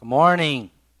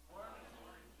Morning.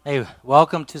 Hey,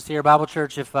 welcome to Sierra Bible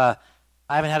Church. If I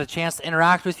haven't had a chance to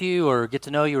interact with you or get to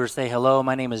know you or say hello,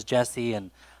 my name is Jesse,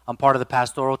 and I'm part of the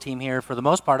pastoral team here. For the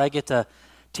most part, I get to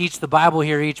teach the Bible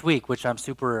here each week, which I'm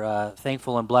super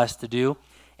thankful and blessed to do.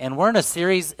 And we're in a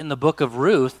series in the book of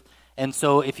Ruth, and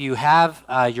so if you have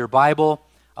your Bible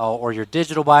or your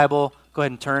digital Bible, go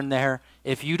ahead and turn there.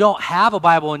 If you don't have a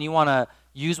Bible and you want to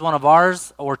use one of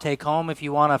ours or take home if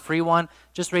you want a free one,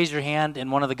 just raise your hand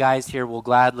and one of the guys here will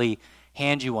gladly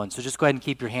hand you one. So just go ahead and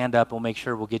keep your hand up. We'll make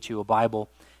sure we'll get you a Bible.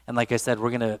 And like I said, we're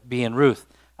going to be in Ruth.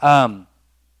 And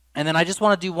then I just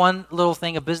want to do one little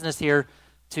thing of business here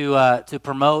to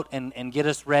promote and get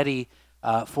us ready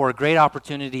for a great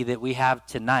opportunity that we have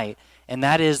tonight. And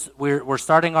that is we're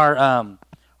starting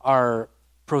our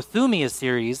Prothumia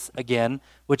series again,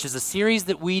 which is a series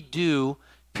that we do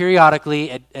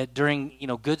periodically during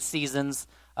good seasons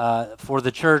for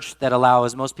the church that allow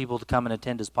as most people to come and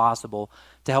attend as possible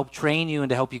to help train you and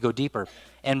to help you go deeper.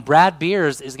 And Brad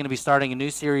Beers is going to be starting a new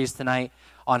series tonight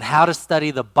on how to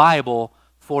study the Bible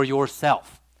for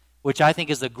yourself, which I think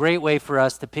is a great way for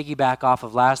us to piggyback off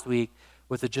of last week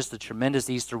with just a tremendous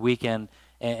Easter weekend.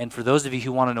 And for those of you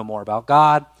who want to know more about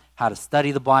God, how to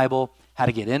study the Bible, how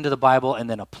to get into the Bible, and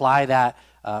then apply that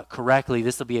correctly,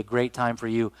 this will be a great time for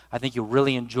you. I think you'll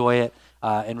really enjoy it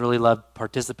and really love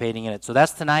participating in it. So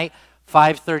that's tonight,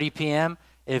 5:30 p.m.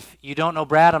 If you don't know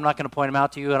Brad, I'm not going to point him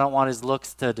out to you. I don't want his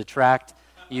looks to detract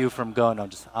you from going. No,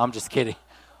 I'm just kidding.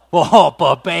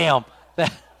 Whoa, bam.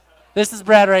 This is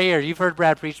Brad right here. You've heard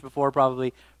Brad preach before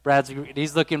probably.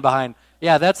 He's looking behind.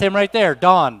 Yeah, that's him right there,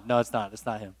 Don. No, it's not. It's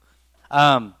not him.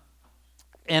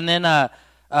 And then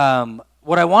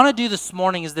what I want to do this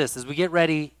morning is this. As we get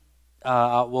ready,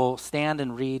 we'll stand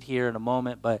and read here in a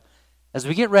moment, but as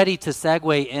we get ready to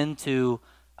segue into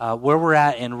where we're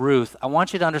at in Ruth, I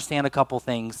want you to understand a couple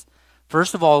things.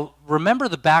 First of all, remember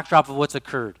the backdrop of what's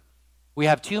occurred. We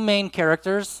have two main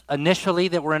characters initially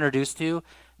that we're introduced to.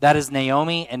 That is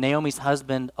Naomi and Naomi's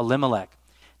husband, Elimelech.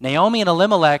 Naomi and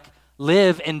Elimelech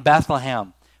live in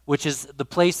Bethlehem, which is the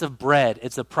place of bread.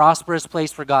 It's a prosperous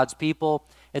place for God's people.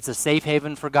 It's a safe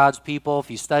haven for God's people. If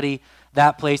you study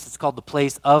that place, it's called the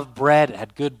place of bread. It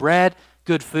had good bread,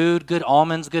 good food, good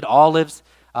almonds, good olives,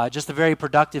 just a very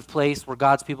productive place where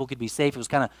God's people could be safe. It was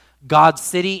kind of God's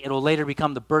city. It will later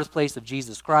become the birthplace of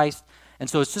Jesus Christ. And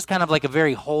so it's just kind of like a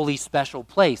very holy, special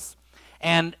place.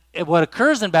 And what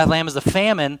occurs in Bethlehem is a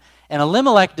famine, and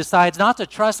Elimelech decides not to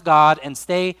trust God and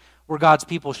stay where God's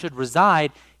people should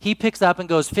reside. He picks up and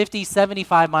goes 50,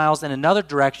 75 miles in another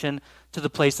direction to the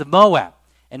place of Moab.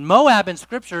 And Moab in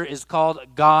Scripture is called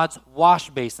God's wash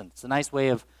basin. It's a nice way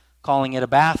of calling it a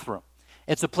bathroom.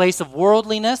 It's a place of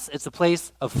worldliness. It's a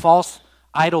place of false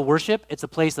idol worship. It's a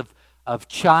place of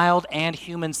child and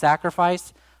human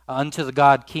sacrifice unto the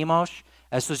god Chemosh.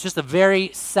 So it's just a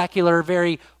very secular,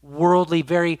 very worldly,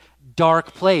 very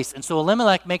dark place. And so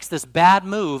Elimelech makes this bad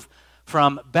move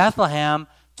from Bethlehem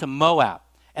to Moab.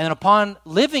 And then upon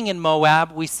living in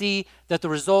Moab, we see that the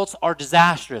results are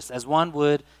disastrous, as one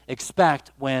would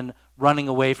expect when running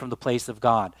away from the place of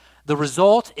God. The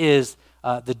result is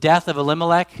the death of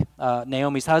Elimelech,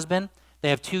 Naomi's husband. They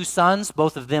have two sons.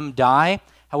 Both of them die.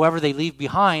 However, they leave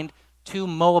behind two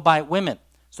Moabite women.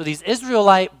 So these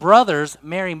Israelite brothers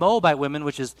marry Moabite women,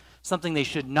 which is something they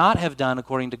should not have done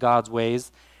according to God's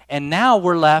ways. And now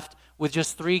we're left with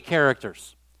just three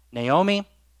characters: Naomi,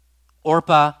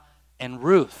 Orpah, and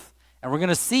Ruth. And we're going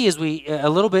to see as we, a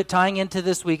little bit tying into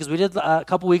this week, as we did a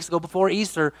couple weeks ago before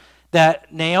Easter,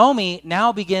 that Naomi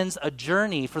now begins a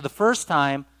journey for the first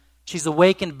time. She's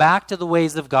awakened back to the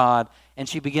ways of God, and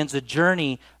she begins a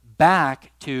journey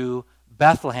back to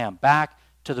Bethlehem, back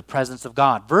to the presence of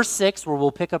God. Verse 6, where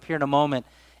we'll pick up here in a moment,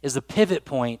 is a pivot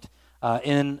point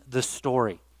in the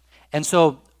story. And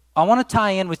so I want to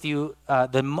tie in with you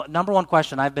the number one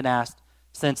question I've been asked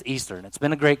since Easter, and it's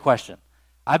been a great question.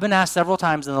 I've been asked several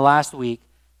times in the last week,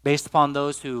 based upon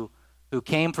those who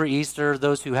came for Easter,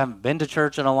 those who haven't been to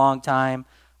church in a long time,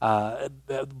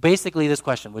 basically this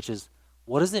question, which is,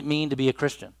 what does it mean to be a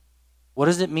Christian? What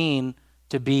does it mean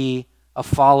to be a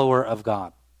follower of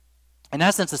God? In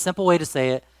essence, a simple way to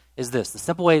say it is this. The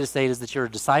simple way to say it is that you're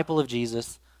a disciple of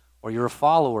Jesus or you're a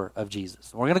follower of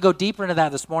Jesus. And we're going to go deeper into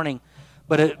that this morning,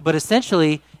 but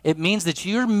essentially it means that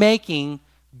you're making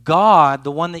God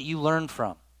the one that you learn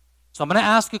from. So I'm going to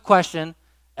ask a question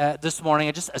this morning.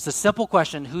 It's a simple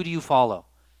question. Who do you follow?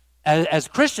 As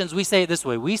Christians, we say it this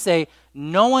way. We say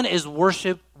no one is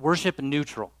worship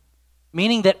neutral,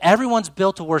 meaning that everyone's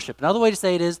built to worship. Another way to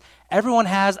say it is everyone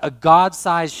has a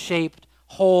God-sized shaped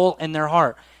hole in their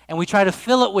heart, and we try to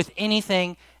fill it with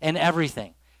anything and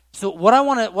everything. So what I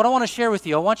want to share with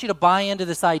you, I want you to buy into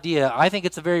this idea. I think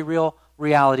it's a very real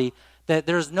reality that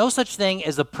there's no such thing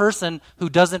as a person who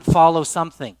doesn't follow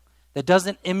something, that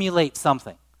doesn't emulate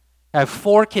something. I have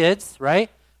 4 kids, right?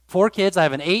 4 kids. I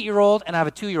have an 8-year-old and I have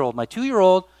a 2-year-old. My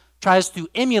 2-year-old tries to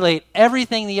emulate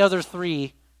everything the other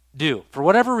 3 do. For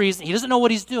whatever reason, he doesn't know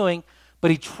what he's doing,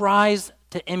 but he tries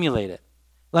to emulate it.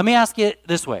 Let me ask it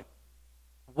this way.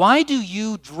 Why do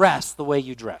you dress the way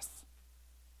you dress?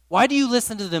 Why do you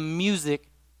listen to the music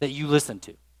that you listen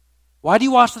to? Why do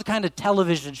you watch the kind of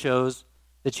television shows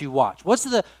that you watch? What's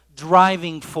the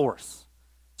driving force?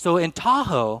 So in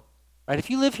Tahoe, right, if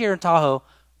you live here in Tahoe,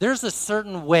 there's a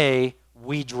certain way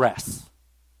we dress.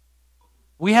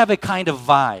 We have a kind of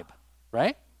vibe,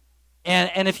 right?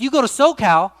 And if you go to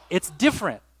SoCal, it's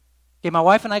different. Okay, my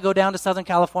wife and I go down to Southern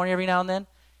California every now and then,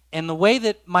 and the way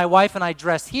that my wife and I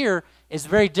dress here is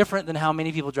very different than how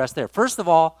many people dress there. First of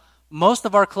all, most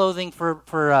of our clothing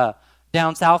for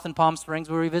down south in Palm Springs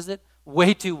where we visit,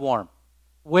 way too warm,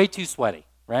 way too sweaty,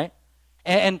 right?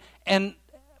 And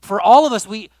for all of us,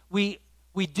 we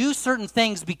do certain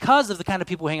things because of the kind of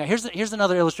people we hang out. Here's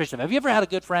another illustration. Have you ever had a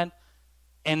good friend,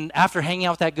 and after hanging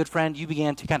out with that good friend, you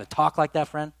began to kind of talk like that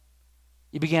friend?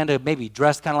 You began to maybe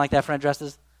dress kind of like that friend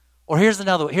dresses? Or here's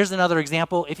another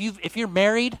example. If you're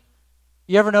married,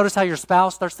 you ever notice how your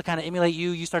spouse starts to kind of emulate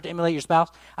you? You start to emulate your spouse?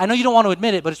 I know you don't want to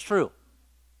admit it, but it's true.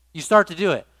 You start to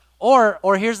do it.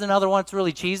 Or here's another one. It's a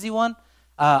really cheesy one.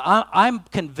 I'm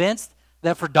convinced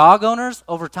that for dog owners,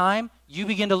 over time, you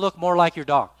begin to look more like your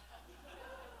dog.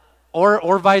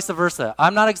 Or vice versa.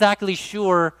 I'm not exactly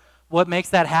sure what makes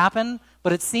that happen,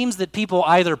 but it seems that people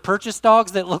either purchase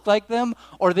dogs that look like them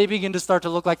or they begin to start to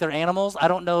look like their animals. I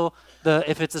don't know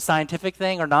if it's a scientific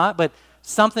thing or not, but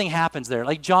something happens there.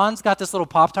 Like John's got this little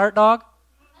Pop-Tart dog.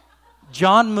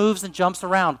 John moves and jumps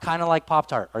around kind of like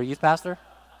Pop-Tart. Are you youth pastor?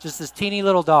 Just this teeny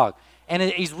little dog. And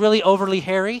he's really overly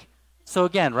hairy. So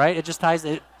again, right, it just ties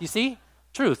it. You see?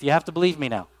 Truth. You have to believe me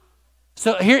now.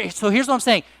 So here's what I'm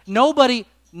saying. Nobody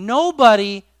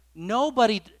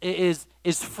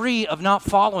is free of not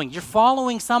following. You're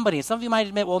following somebody. And some of you might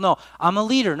admit, well, no, I'm a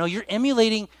leader. No, you're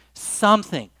emulating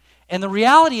something. And the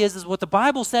reality is what the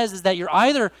Bible says is that you're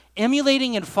either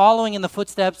emulating and following in the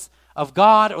footsteps of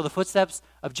God or the footsteps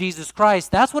of Jesus Christ.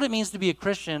 That's what it means to be a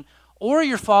Christian. Or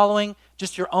you're following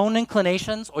just your own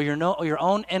inclinations or your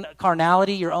own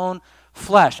carnality, your own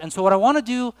flesh. And so what I want to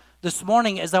do this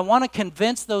morning is I want to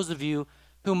convince those of you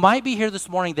who might be here this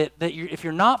morning that if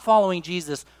you're not following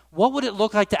Jesus, what would it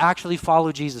look like to actually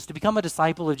follow Jesus, to become a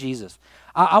disciple of Jesus?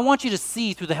 I want you to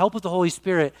see through the help of the Holy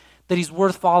Spirit that he's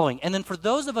worth following. And then for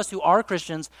those of us who are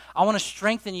Christians, I want to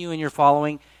strengthen you in your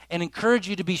following and encourage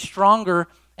you to be stronger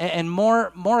and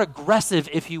more aggressive,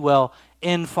 if you will,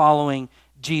 in following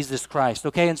Jesus Christ.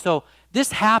 Okay, and so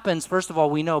this happens, first of all,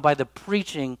 we know by the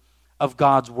preaching of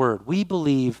God's word. We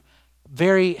believe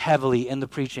very heavily in the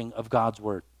preaching of God's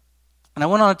word. And I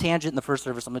went on a tangent in the first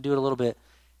service. I'm going to do it a little bit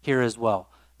here as well.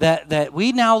 That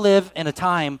we now live in a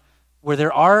time where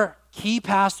there are key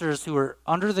pastors who are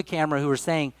under the camera who are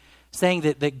saying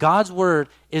that God's word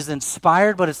is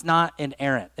inspired, but it's not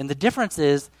inerrant. And the difference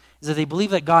is that they believe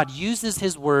that God uses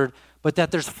his word, but that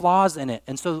there's flaws in it.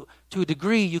 And so to a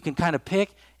degree, you can kind of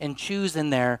pick and choose in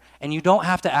there, and you don't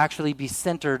have to actually be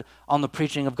centered on the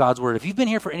preaching of God's word. If you've been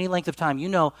here for any length of time, you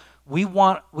know we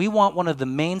want one of the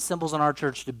main symbols in our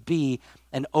church to be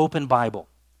an open Bible.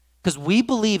 Because we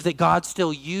believe that God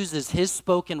still uses his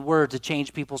spoken word to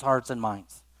change people's hearts and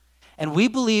minds. And we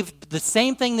believe the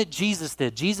same thing that Jesus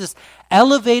did. Jesus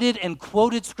elevated and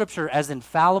quoted Scripture as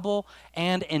infallible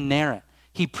and inerrant.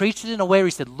 He preached it in a way where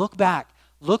he said, look back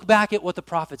at what the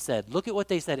prophet said. Look at what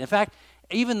they said. In fact,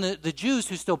 even the Jews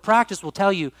who still practice will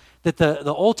tell you that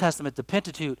the Old Testament, the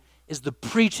Pentateuch, is the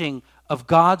preaching of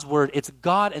God's word. It's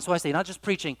God, and so I say not just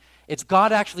preaching, it's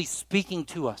God actually speaking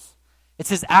to us. It's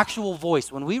his actual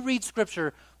voice. When we read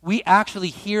Scripture, we actually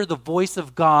hear the voice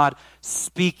of God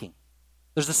speaking.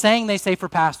 There's a saying they say for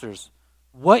pastors,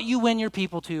 what you win your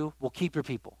people to will keep your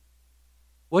people.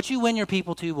 What you win your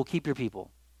people to will keep your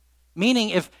people. Meaning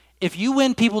if you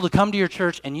win people to come to your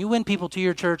church and you win people to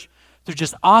your church through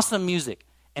just awesome music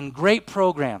and great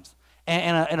programs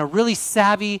and a really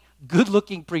savvy,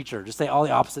 good-looking preacher, just say all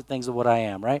the opposite things of what I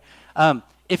am, right?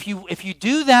 If you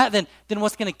do that, then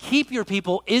what's going to keep your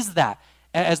people is that.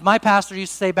 As my pastor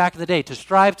used to say back in the day, to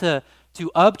strive to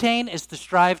obtain is to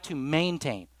strive to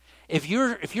maintain. If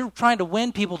you're trying to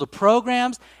win people to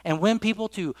programs and win people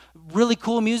to really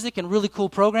cool music and really cool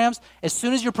programs, as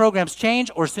soon as your programs change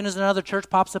or as soon as another church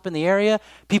pops up in the area,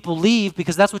 people leave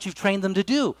because that's what you've trained them to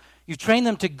do. You've trained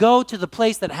them to go to the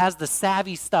place that has the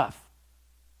savvy stuff.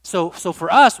 So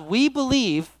for us, we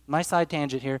believe, my side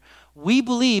tangent here, we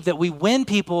believe that we win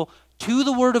people to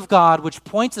the Word of God, which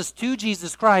points us to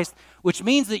Jesus Christ, which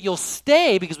means that you'll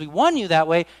stay because we won you that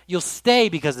way. You'll stay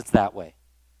because it's that way.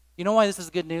 You know why this is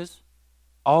good news?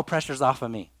 All pressure's off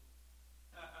of me.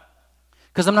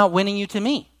 Because I'm not winning you to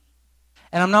me.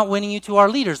 And I'm not winning you to our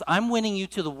leaders. I'm winning you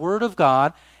to the Word of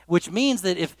God, which means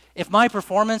that if my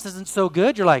performance isn't so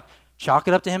good, you're like, chalk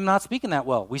it up to him not speaking that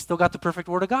well. We still got the perfect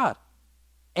Word of God.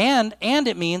 And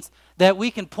it means that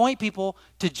we can point people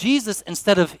to Jesus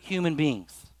instead of human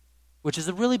beings, which is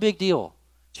a really big deal.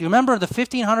 So you remember in the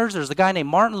 1500s, there's a guy named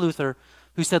Martin Luther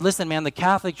who said, listen, man, the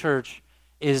Catholic Church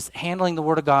is handling the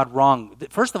Word of God wrong.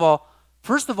 First of all,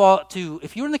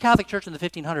 if you were in the Catholic Church in the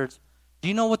 1500s, do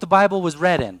you know what the Bible was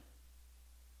read in?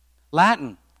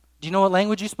 Latin. Do you know what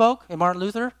language you spoke in Martin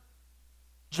Luther?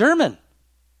 German.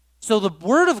 So the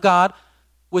Word of God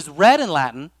was read in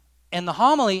Latin, and the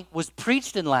homily was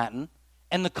preached in Latin,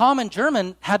 and the common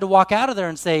German had to walk out of there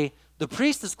and say, the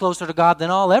priest is closer to God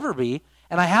than I'll ever be,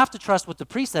 and I have to trust what the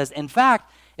priest says. In fact,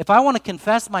 if I want to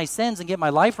confess my sins and get my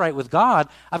life right with God,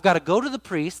 I've got to go to the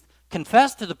priest,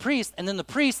 confess to the priest, and then the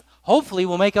priest hopefully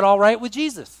will make it all right with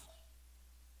Jesus.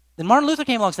 Then Martin Luther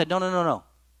came along and said, no.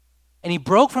 And he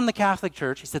broke from the Catholic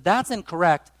Church. He said, that's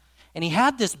incorrect. And he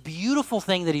had this beautiful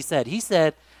thing that he said. He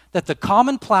said that the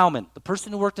common plowman, the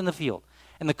person who worked in the field,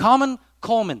 and the common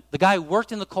coalman, the guy who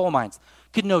worked in the coal mines,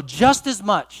 could know just as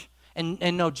much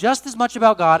and know just as much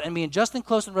about God and be in just as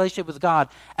close in relationship with God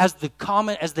as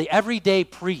the everyday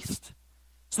priest.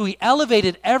 So he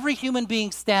elevated every human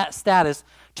being's status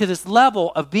to this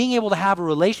level of being able to have a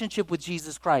relationship with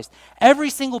Jesus Christ. Every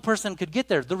single person could get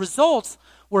there. The results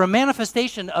were a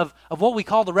manifestation of what we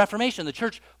call the Reformation. The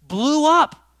church blew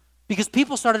up because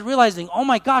people started realizing, oh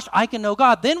my gosh, I can know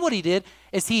God. Then what he did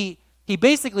is he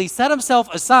basically set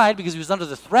himself aside because he was under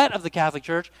the threat of the Catholic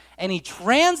Church, and he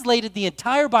translated the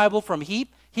entire Bible from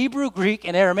Hebrew, Greek,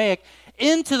 and Aramaic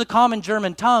into the common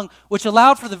German tongue, which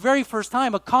allowed for the very first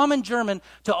time a common German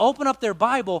to open up their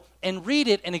Bible and read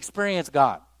it and experience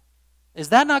God. Is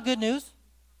that not good news?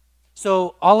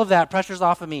 So all of that, pressure's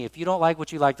off of me. If you don't like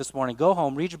what you like this morning, go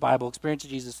home, read your Bible, experience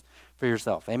Jesus for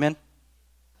yourself. Amen?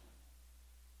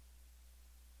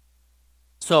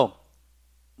 So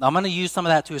I'm going to use some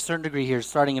of that to a certain degree here,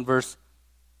 starting in verse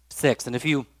 6. And if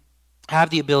you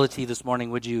have the ability this morning,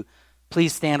 would you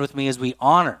please stand with me as we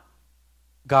honor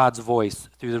God's voice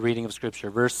through the reading of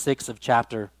Scripture. Verse 6 of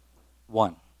chapter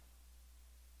 1.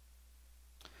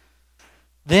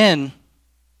 Then,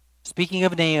 speaking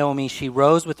of Naomi, she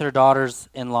rose with her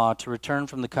daughters-in-law to return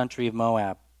from the country of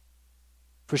Moab.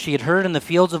 For she had heard in the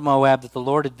fields of Moab that the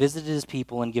Lord had visited his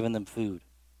people and given them food.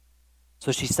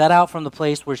 So she set out from the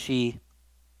place where she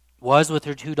was with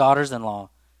her two daughters-in-law,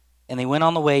 and they went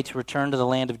on the way to return to the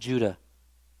land of Judah.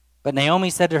 But Naomi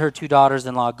said to her two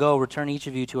daughters-in-law, go, return each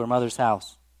of you to her mother's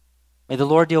house. May the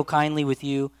Lord deal kindly with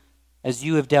you, as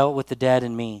you have dealt with the dead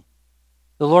and me.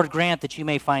 The Lord grant that you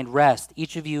may find rest,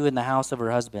 each of you in the house of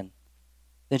her husband.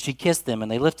 Then she kissed them,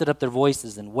 and they lifted up their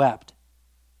voices and wept.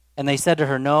 And they said to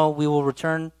her, no, we will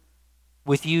return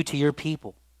with you to your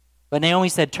people. But Naomi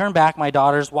said, turn back, my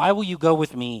daughters. Why will you go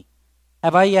with me?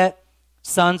 Have I yet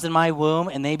sons in my womb,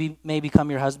 and they may become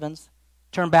your husbands?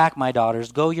 Turn back, my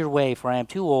daughters. Go your way, for I am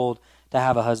too old to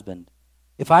have a husband.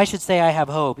 If I should say I have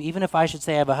hope, even if I should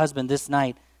say I have a husband this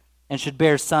night and should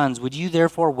bear sons, would you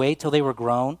therefore wait till they were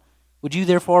grown? Would you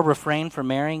therefore refrain from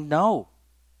marrying? No,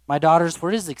 my daughters, for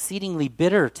it is exceedingly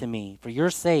bitter to me, for your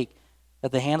sake,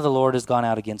 that the hand of the Lord has gone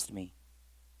out against me.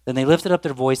 Then they lifted up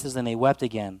their voices and they wept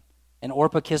again. And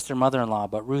Orpah kissed her mother-in-law,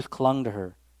 but Ruth clung to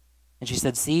her. And she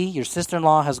said, see, your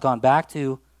sister-in-law has gone back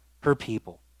to her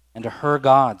people and to her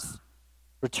gods.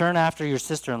 Return after your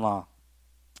sister-in-law.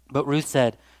 But Ruth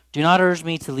said, do not urge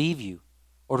me to leave you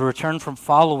or to return from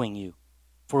following you.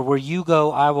 For where you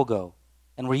go, I will go,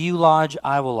 and where you lodge,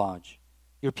 I will lodge.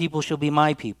 Your people shall be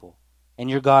my people, and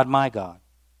your God my God.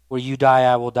 Where you die,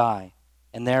 I will die,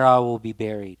 and there I will be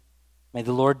buried. May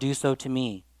the Lord do so to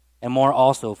me, and more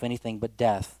also, if anything but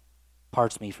death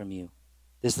parts me from you.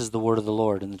 This is the word of the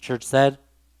Lord. And the church said,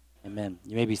 amen.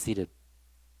 You may be seated.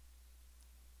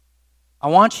 I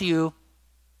want you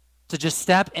to just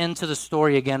step into the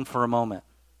story again for a moment.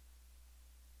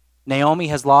 Naomi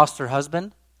has lost her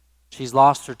husband. She's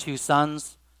lost her two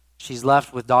sons. She's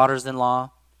left with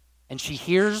daughters-in-law. And she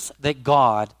hears that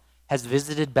God has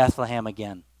visited Bethlehem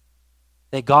again.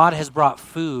 That God has brought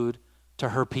food to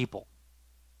her people.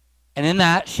 And in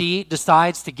that, she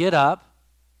decides to get up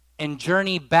and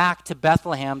journey back to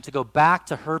Bethlehem to go back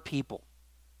to her people.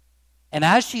 And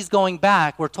as she's going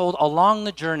back, we're told along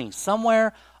the journey,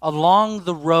 somewhere along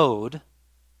the road,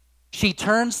 she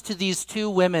turns to these two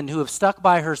women who have stuck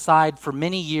by her side for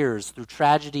many years through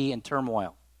tragedy and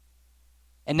turmoil.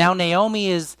 And now Naomi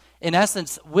is, in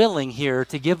essence, willing here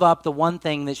to give up the one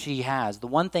thing that she has, the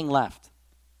one thing left.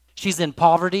 She's in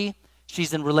poverty.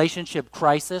 She's in relationship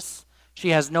crisis. She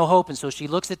has no hope. And so she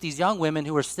looks at these young women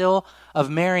who are still of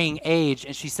marrying age,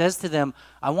 and she says to them,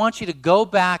 I want you to go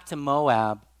back to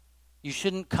Moab. You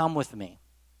shouldn't come with me.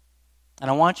 And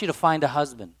I want you to find a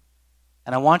husband.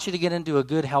 And I want you to get into a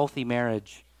good, healthy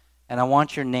marriage. And I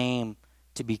want your name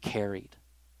to be carried.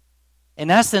 In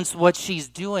essence, what she's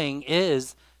doing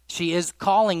is she is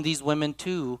calling these women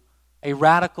to a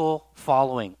radical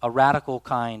following, a radical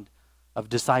kind of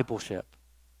discipleship.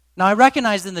 Now, I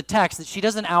recognize in the text that she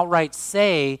doesn't outright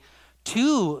say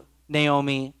to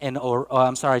Naomi and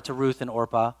to Ruth and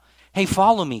Orpah, hey,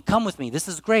 follow me, come with me, this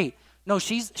is great. No,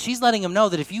 she's letting them know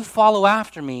that if you follow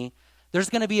after me, there's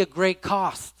going to be a great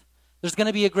cost. There's going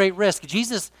to be a great risk.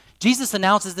 Jesus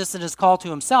announces this in his call to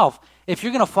himself. If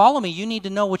you're going to follow me, you need to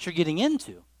know what you're getting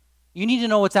into. You need to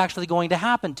know what's actually going to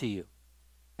happen to you.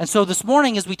 And so this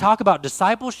morning, as we talk about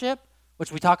discipleship,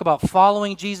 which we talk about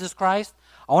following Jesus Christ,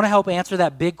 I want to help answer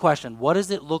that big question. What does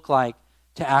it look like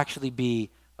to actually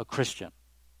be a Christian?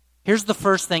 Here's the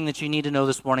first thing that you need to know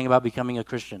this morning about becoming a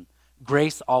Christian.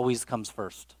 Grace always comes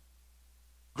first.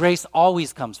 Grace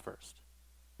always comes first.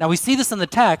 Now, we see this in the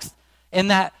text in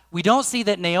that we don't see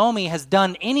that Naomi has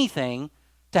done anything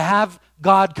to have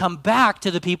God come back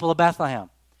to the people of Bethlehem.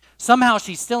 Somehow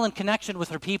she's still in connection with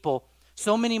her people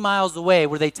so many miles away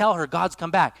where they tell her God's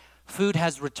come back. Food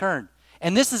has returned.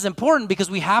 And this is important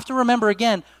because we have to remember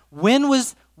again, when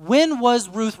was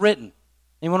Ruth written?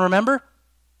 Anyone remember?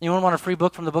 Anyone want a free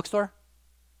book from the bookstore?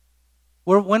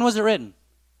 When was it written?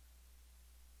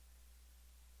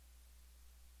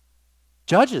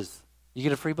 Judges. You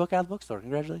get a free book out of the bookstore.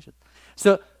 Congratulations.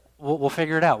 So we'll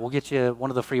figure it out. We'll get you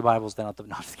one of the free Bibles down at the...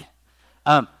 No, I'm just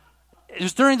kidding. It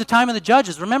was during the time of the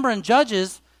Judges. Remember, in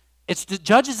Judges,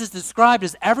 Judges is described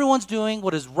as everyone's doing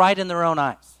what is right in their own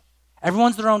eyes.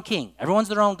 Everyone's their own king. Everyone's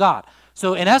their own God.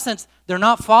 So in essence, they're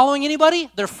not following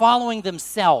anybody. They're following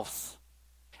themselves.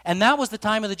 And that was the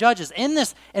time of the Judges. In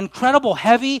this incredible,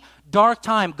 heavy, dark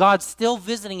time, God's still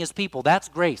visiting his people. That's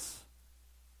grace.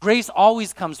 Grace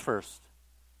always comes first.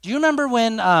 Do you remember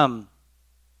when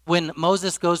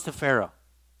Moses goes to Pharaoh?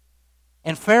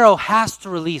 And Pharaoh has to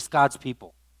release God's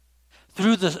people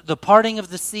through the parting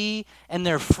of the sea, and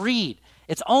they're freed.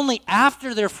 It's only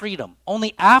after their freedom,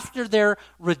 only after their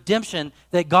redemption,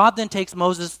 that God then takes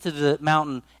Moses to the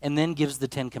mountain and then gives the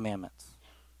 10 Commandments.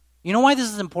 You know why this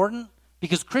is important?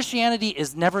 Because Christianity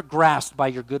is never grasped by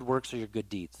your good works or your good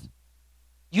deeds.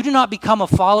 You do not become a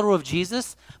follower of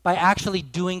Jesus by actually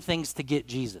doing things to get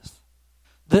Jesus.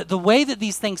 The way that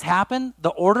these things happen,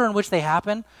 the order in which they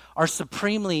happen, are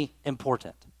supremely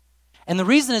important. And the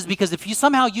reason is because if you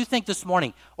think this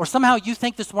morning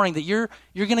that you're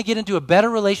going to get into a better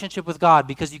relationship with God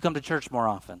because you come to church more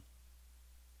often,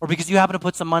 or because you happen to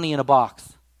put some money in a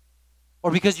box,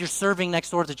 or because you're serving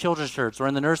next door at the children's church or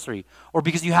in the nursery, or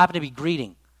because you happen to be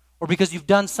greeting, or because you've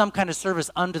done some kind of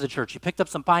service under the church, you picked up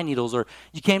some pine needles, or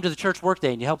you came to the church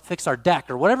workday and you helped fix our deck,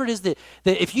 or whatever it is that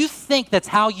if you think that's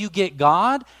how you get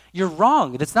God, you're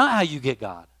wrong. That's not how you get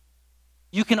God.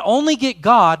 You can only get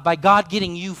God by God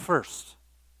getting you first.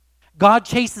 God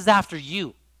chases after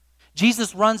you.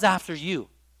 Jesus runs after you.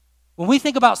 When we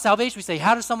think about salvation, we say,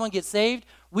 how does someone get saved?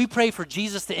 We pray for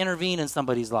Jesus to intervene in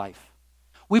somebody's life.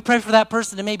 We pray for that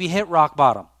person to maybe hit rock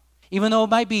bottom. Even though it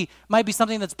might be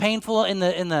something that's painful in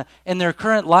their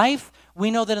current life,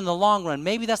 we know that in the long run,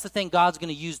 maybe that's the thing God's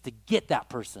going to use to get that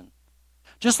person.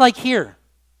 Just like here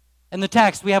in the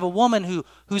text, we have a woman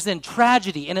who's in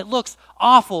tragedy, and it looks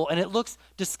awful, and it looks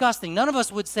disgusting. None of us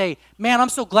would say, man, I'm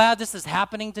so glad this is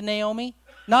happening to Naomi.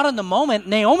 Not in the moment.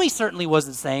 Naomi certainly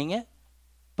wasn't saying it.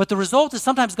 But the result is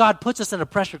sometimes God puts us in a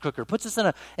pressure cooker, puts us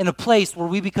in a place where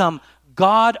we become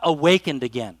God awakened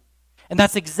again. And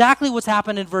that's exactly what's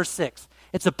happened in verse 6.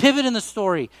 It's a pivot in the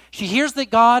story. She hears that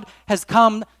God has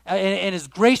come in his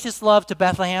gracious love to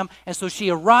Bethlehem, and so she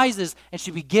arises and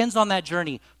she begins on that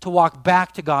journey to walk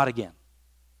back to God again.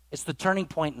 It's the turning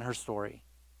point in her story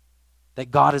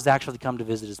that God has actually come to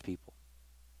visit his people.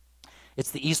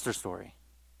 It's the Easter story,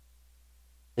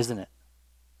 isn't it?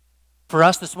 For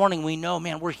us this morning, we know,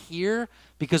 man, we're here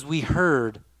because we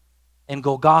heard in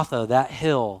Golgotha, that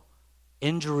hill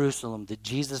in Jerusalem, that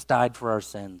Jesus died for our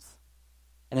sins.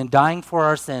 And in dying for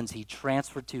our sins, he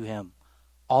transferred to him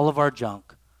all of our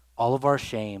junk, all of our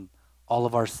shame, all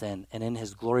of our sin. And in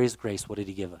his glorious grace, what did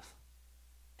he give us?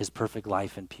 His perfect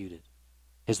life imputed,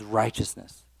 his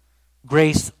righteousness.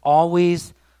 Grace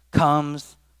always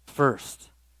comes first.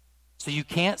 So you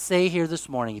can't say here this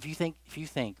morning, if you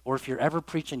think, or if you're ever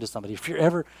preaching to somebody, if you're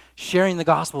ever sharing the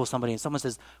gospel with somebody and someone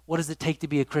says, what does it take to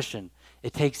be a Christian?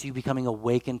 It takes you becoming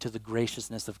awakened to the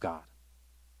graciousness of God,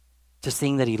 to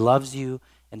seeing that he loves you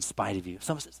in spite of you.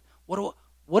 Someone says,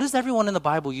 what does everyone in the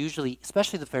Bible usually,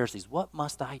 especially the Pharisees, what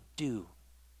must I do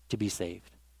to be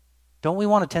saved? Don't we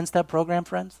want a 10-step program,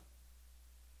 friends?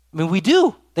 I mean, we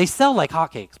do. They sell like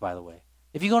hotcakes, by the way.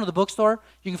 If you go into the bookstore,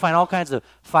 you can find all kinds of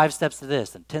 5 steps to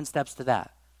this and 10 steps to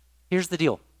that. Here's the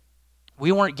deal.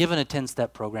 We weren't given a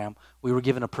 10-step program. We were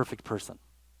given a perfect person.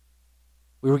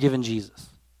 We were given Jesus.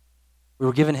 We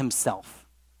were given himself.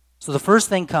 So the first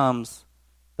thing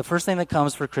that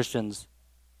comes for Christians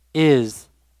is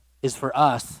for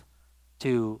us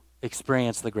to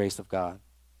experience the grace of God.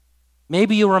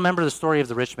 Maybe you'll remember the story of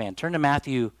the rich man. Turn to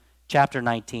Matthew chapter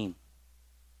 19.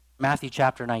 Matthew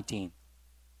chapter 19.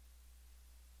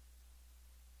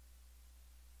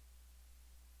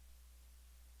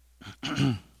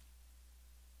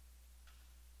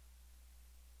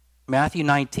 Matthew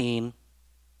 19,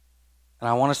 and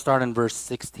I want to start in verse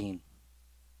 16.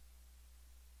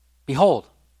 Behold,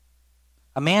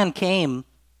 a man came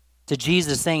to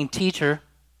Jesus saying, Teacher,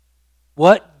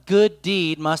 what good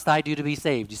deed must I do to be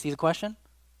saved? You see the question?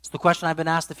 It's the question I've been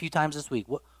asked a few times this week.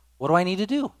 What do I need to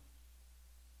do?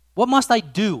 What must I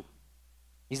do?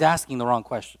 He's asking the wrong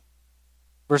question.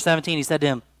 Verse 17, he said to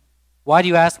him, Why do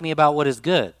you ask me about what is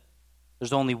good?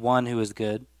 There's only one who is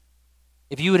good.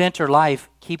 If you would enter life,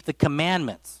 keep the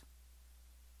commandments.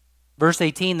 Verse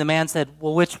 18, the man said,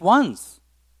 Well, which ones?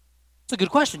 It's a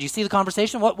good question. Do you see the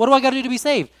conversation? What do I got to do to be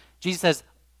saved? Jesus says,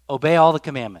 Obey all the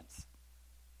commandments.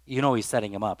 You know he's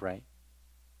setting him up, right?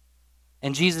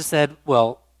 And Jesus said,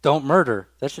 Well, don't murder.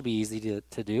 That should be easy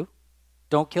to do.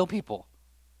 Don't kill people.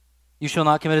 You shall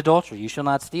not commit adultery. You shall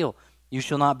not steal. You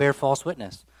shall not bear false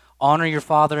witness. Honor your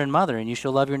father and mother, and you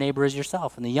shall love your neighbor as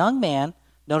yourself. And the young man,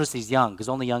 notice he's young, because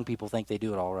only young people think they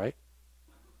do it all, right?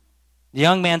 The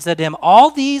young man said to him, All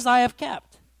these I have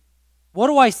kept. What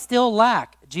do I still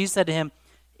lack? Jesus said to him,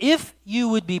 If you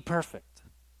would be perfect,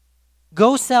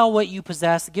 go sell what you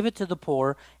possess, give it to the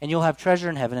poor, and you'll have treasure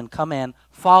in heaven, and come in,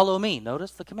 follow me. Notice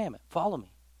the commandment, follow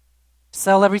me.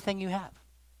 Sell everything you have.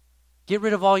 Get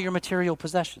rid of all your material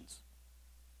possessions.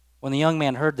 When the young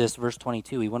man heard this, verse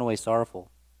 22, he went away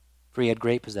sorrowful, for he had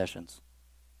great possessions.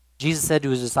 Jesus said to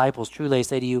his disciples, Truly I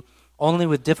say to you, only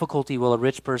with difficulty will a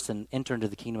rich person enter into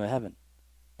the kingdom of heaven.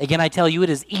 Again, I tell you, it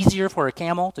is easier for a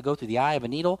camel to go through the eye of a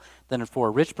needle than for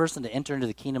a rich person to enter into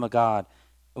the kingdom of God.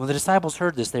 And when the disciples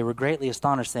heard this, they were greatly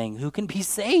astonished, saying, Who can be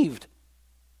saved?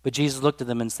 But Jesus looked at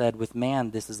them and said, With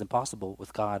man this is impossible.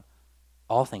 With God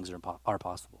all things are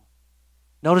possible.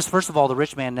 Notice, first of all, the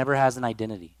rich man never has an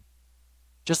identity.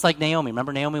 Just like Naomi.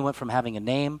 Remember, Naomi went from having a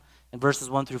name in verses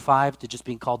 1 through 5 to just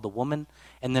being called the woman.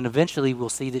 And then eventually we'll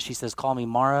see that she says, Call me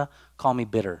Mara, call me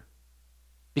bitter.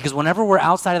 Because whenever we're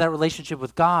outside of that relationship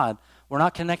with God, we're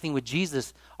not connecting with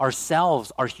Jesus,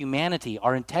 ourselves, our humanity,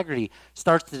 our integrity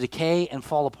starts to decay and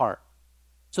fall apart.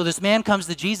 So this man comes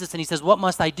to Jesus and he says, What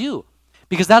must I do?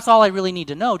 Because that's all I really need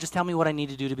to know. Just tell me what I need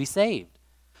to do to be saved.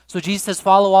 So Jesus says,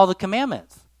 follow all the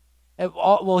commandments.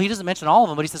 Well, he doesn't mention all of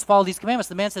them, but he says, follow these commandments.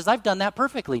 The man says, I've done that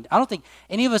perfectly. I don't think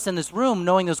any of us in this room,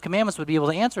 knowing those commandments, would be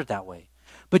able to answer it that way.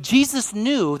 But Jesus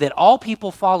knew that all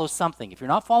people follow something. If you're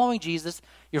not following Jesus,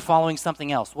 you're following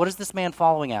something else. What is this man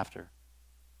following after?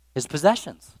 His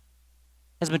possessions,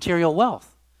 his material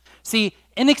wealth. See,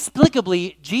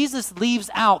 inexplicably, Jesus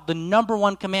leaves out the number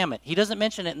one commandment. He doesn't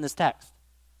mention it in this text,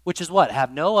 which is what?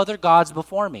 Have no other gods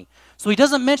before me. So he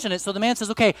doesn't mention it. So the man says,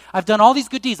 okay, I've done all these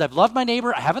good deeds. I've loved my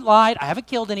neighbor. I haven't lied. I haven't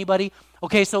killed anybody.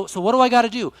 Okay, so what do I got to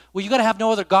do? Well, you got to have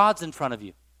no other gods in front of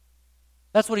you.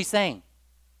 That's what he's saying.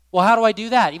 Well, how do I do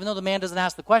that? Even though the man doesn't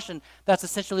ask the question, that's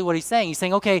essentially what he's saying. He's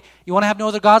saying, okay, you want to have no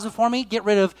other gods before me? Get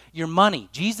rid of your money.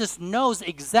 Jesus knows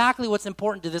exactly what's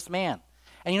important to this man.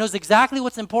 And he knows exactly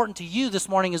what's important to you this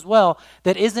morning as well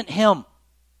that isn't him.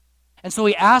 And so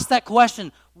he asked that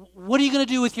question, what are you going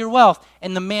to do with your wealth?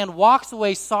 And the man walks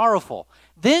away sorrowful.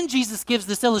 Then Jesus gives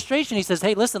this illustration. He says,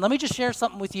 hey, listen, let me just share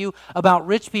something with you about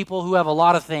rich people who have a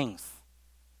lot of things.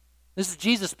 This is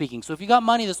Jesus speaking. So if you got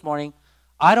money this morning,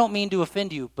 I don't mean to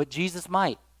offend you, but Jesus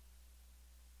might.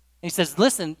 And he says,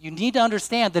 listen, you need to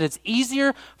understand that it's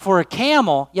easier for a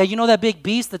camel, yeah, you know that big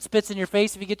beast that spits in your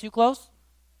face if you get too close?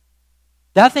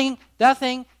 That thing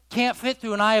can't fit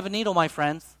through an eye of a needle, my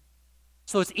friends.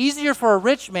 So it's easier for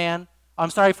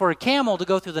a camel to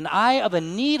go through the eye of a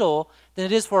needle than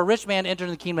it is for a rich man to enter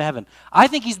into the kingdom of heaven. I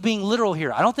think he's being literal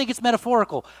here. I don't think it's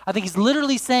metaphorical. I think he's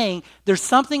literally saying there's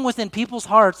something within people's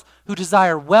hearts who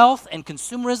desire wealth and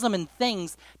consumerism and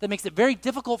things that makes it very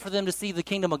difficult for them to see the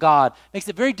kingdom of God, makes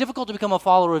it very difficult to become a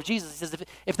follower of Jesus. He says,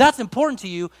 if that's important to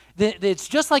you, then it's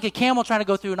just like a camel trying to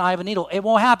go through an eye of a needle. It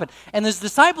won't happen. And his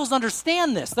disciples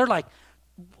understand this. They're like,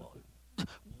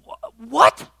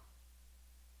 what?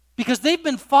 Because they've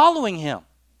been following him.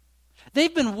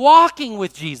 They've been walking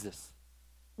with Jesus.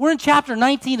 We're in chapter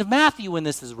 19 of Matthew when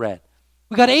this is read.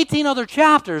 We got 18 other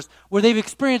chapters where they've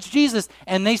experienced Jesus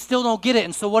and they still don't get it.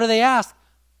 And so what do they ask?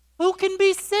 Who can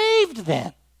be saved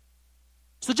then?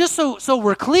 So just so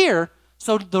we're clear,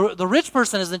 so the rich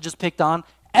person isn't just picked on,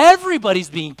 everybody's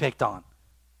being picked on.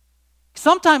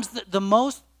 Sometimes the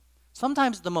most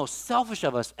selfish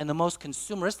of us and the most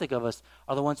consumeristic of us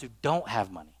are the ones who don't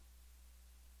have money.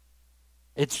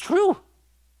 It's true.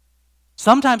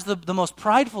 Sometimes the most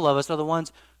prideful of us are the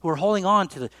ones who are holding on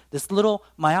to this little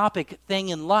myopic thing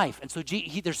in life. And so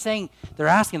they're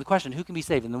asking the question, who can be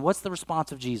saved? And then what's the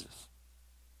response of Jesus?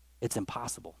 It's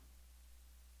impossible.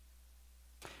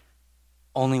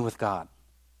 Only with God.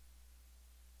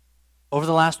 Over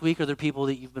the last week, are there people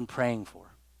that you've been praying for?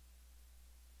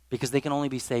 Because they can only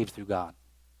be saved through God.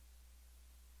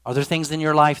 Are there things in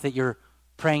your life that you're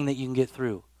praying that you can get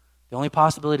through? The only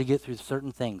possibility to get through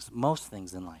certain things, most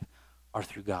things in life, are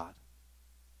through God.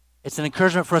 It's an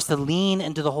encouragement for us to lean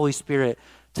into the Holy Spirit,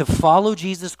 to follow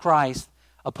Jesus Christ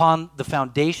upon the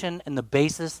foundation and the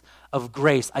basis of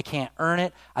grace. I can't earn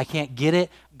it. I can't get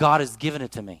it. God has given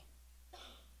it to me.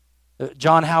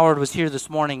 John Howard was here this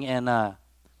morning, and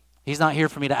he's not here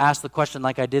for me to ask the question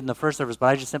like I did in the first service, but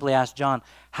I just simply asked John,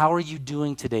 how are you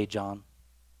doing today, John?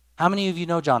 How many of you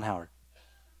know John Howard?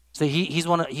 So he's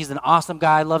an awesome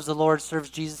guy, loves the Lord, serves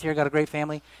Jesus here, got a great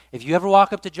family. If you ever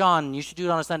walk up to John, and you should do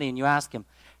it on a Sunday, and you ask him,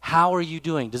 how are you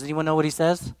doing? Does anyone know what he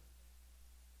says?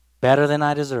 Better than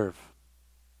I deserve.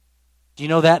 Do you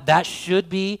know that should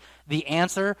be the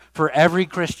answer for every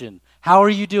Christian? How are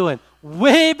you doing?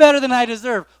 Way better than I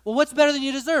deserve. Well, what's better than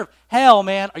you deserve? Hell,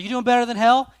 man. Are you doing better than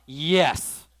hell?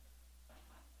 Yes.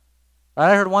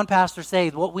 Right? I heard one pastor say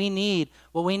what we need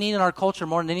in our culture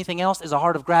more than anything else is a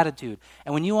heart of gratitude.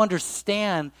 And when you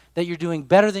understand that you're doing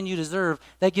better than you deserve,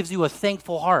 that gives you a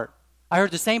thankful heart. I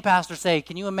heard the same pastor say,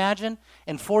 can you imagine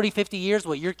in 40, 50 years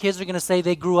what your kids are going to say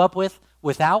they grew up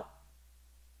without?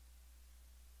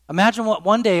 Imagine what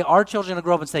one day our children are going to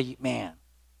grow up and say, man,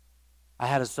 I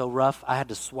had it so rough, I had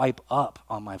to swipe up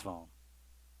on my phone.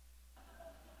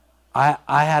 I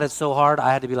had it so hard,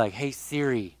 I had to be like, hey,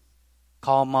 Siri,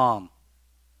 call mom.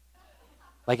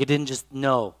 Like it didn't just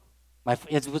know. I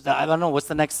don't know, what's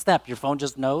the next step? Your phone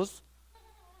just knows?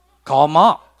 Call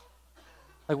mom.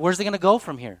 Like, where's it going to go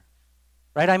from here?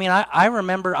 Right? I mean,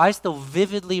 I still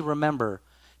vividly remember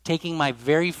taking my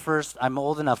very first, I'm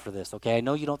old enough for this, okay? I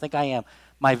know you don't think I am.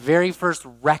 My very first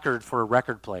record for a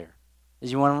record player.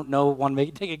 Did you want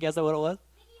to take a guess at what it was?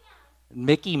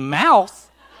 Mickey Mouse?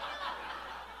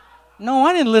 No,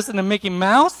 I didn't listen to Mickey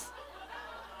Mouse.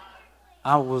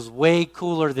 I was way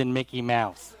cooler than Mickey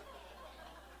Mouse.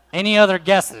 Any other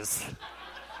guesses?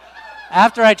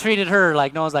 After I treated her,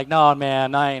 like, no one's like, no,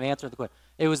 man, I ain't answering the question.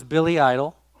 It was Billy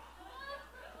Idol,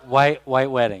 White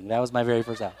Wedding. That was my very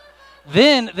first album.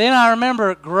 Then I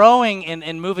remember growing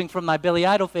and moving from my Billy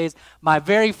Idol phase, my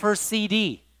very first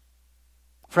CD,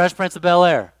 Fresh Prince of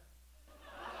Bel-Air.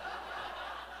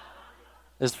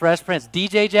 This Fresh Prince,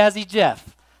 DJ Jazzy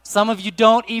Jeff. Some of you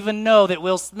don't even know that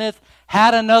Will Smith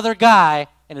had another guy,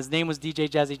 and his name was DJ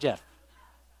Jazzy Jeff.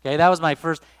 Okay, that was my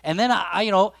first. And then,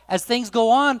 as things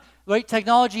go on, right,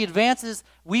 technology advances,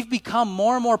 we've become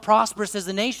more and more prosperous as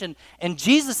a nation. And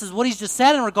Jesus is what he's just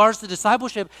said in regards to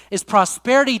discipleship is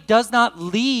prosperity does not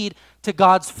lead to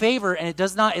God's favor, and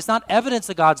it's not evidence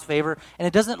of God's favor, and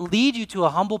it doesn't lead you to a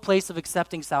humble place of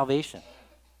accepting salvation.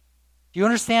 Do you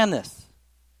understand this?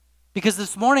 Because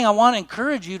this morning I want to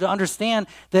encourage you to understand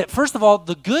that, first of all,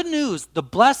 the good news, the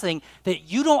blessing, that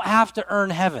you don't have to earn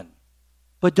heaven.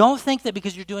 But don't think that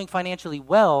because you're doing financially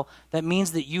well, that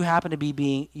means that you happen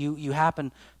to you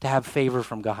happen to have favor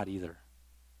from God either.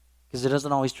 Because it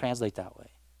doesn't always translate that way.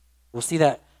 We'll see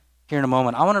that here in a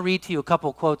moment. I want to read to you a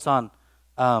couple quotes on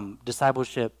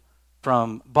discipleship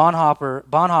from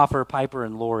Bonhoeffer, Piper,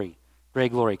 and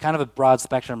Greg Laurie. Kind of a broad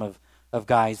spectrum of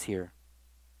guys here.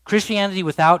 Christianity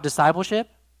without discipleship,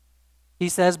 he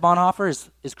says, Bonhoeffer,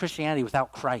 is Christianity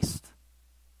without Christ.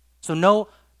 So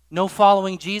no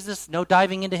following Jesus, no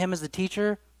diving into him as a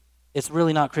teacher, it's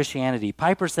really not Christianity.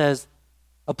 Piper says,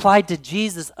 applied to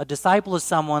Jesus, a disciple is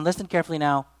someone, listen carefully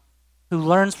now, who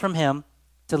learns from him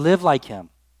to live like him.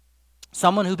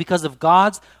 Someone who, because of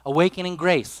God's awakening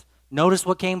grace, notice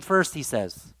what came first, he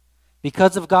says.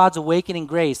 Because of God's awakening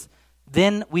grace,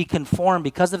 then we conform,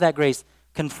 because of that grace,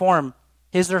 conform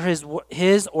his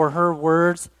or her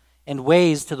words and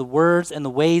ways to the words and the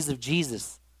ways of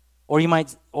Jesus. Or you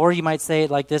might say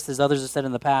it like this, as others have said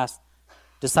in the past: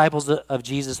 disciples of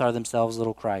Jesus are themselves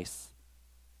little Christs.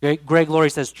 Greg Laurie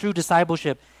says, true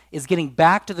discipleship is getting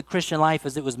back to the Christian life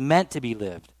as it was meant to be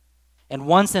lived. In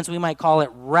one sense, we might call it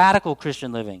radical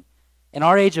Christian living. In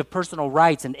our age of personal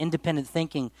rights and independent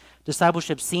thinking,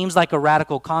 discipleship seems like a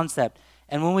radical concept.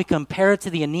 And when we compare it to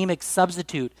the anemic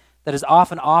substitute that is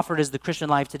often offered as the Christian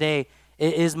life today,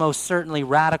 it is most certainly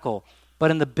radical.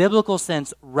 But in the biblical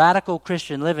sense, radical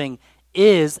Christian living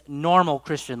is normal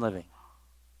Christian living.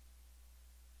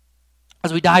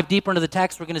 As we dive deeper into the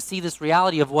text, we're going to see this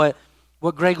reality of what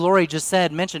Greg Laurie just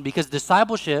mentioned, because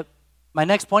discipleship, my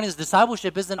next point is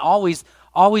discipleship isn't always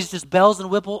just bells and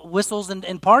whistles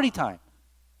and party time.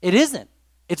 It isn't.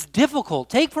 It's difficult.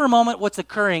 Take for a moment what's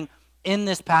occurring in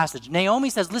this passage. Naomi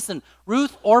says, listen,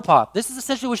 Ruth, Orpah, this is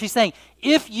essentially what she's saying.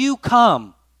 If you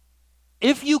come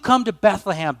to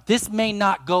Bethlehem, this may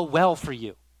not go well for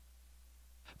you.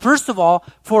 First of all,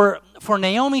 for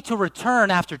Naomi to return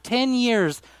after 10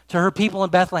 years to her people in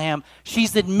Bethlehem,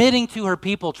 she's admitting to her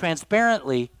people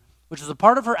transparently, which is a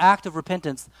part of her act of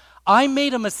repentance, I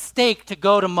made a mistake to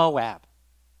go to Moab.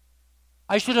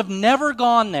 I should have never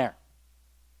gone there.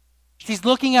 She's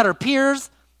looking at her peers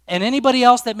and anybody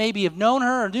else that maybe have known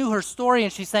her or knew her story,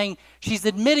 and she's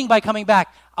admitting by coming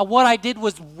back, what I did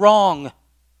was wrong.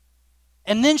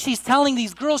 And then she's telling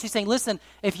these girls, she's saying, listen,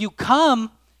 if you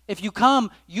come,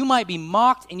 you might be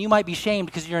mocked and you might be shamed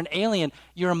because you're an alien,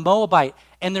 you're a Moabite,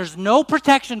 and there's no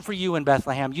protection for you in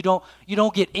Bethlehem. You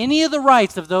don't get any of the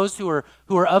rights of those who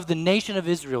are of the nation of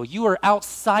Israel. You are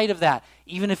outside of that,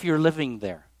 even if you're living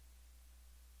there.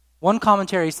 One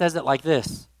commentary says it like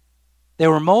this: they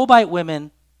were Moabite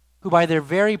women who by their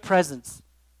very presence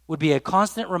would be a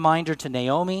constant reminder to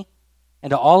Naomi and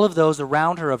to all of those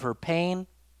around her of her pain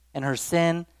and her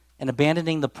sin and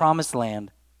abandoning the promised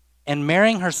land and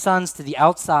marrying her sons to the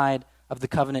outside of the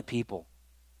covenant people.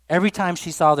 Every time she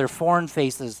saw their foreign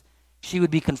faces, she would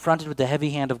be confronted with the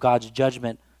heavy hand of God's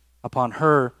judgment upon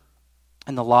her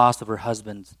and the loss of her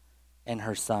husbands and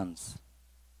her sons.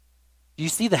 Do you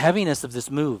see the heaviness of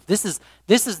this move? This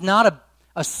is not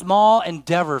a small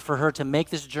endeavor for her to make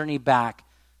this journey back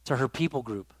to her people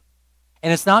group.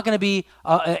 And it's not going to be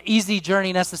an easy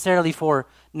journey necessarily for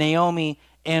Naomi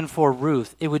and for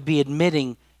Ruth. It would be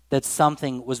admitting that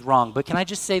something was wrong. But can I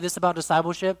just say this about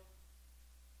discipleship?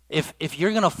 If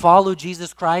you're going to follow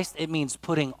Jesus Christ, it means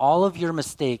putting all of your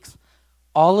mistakes,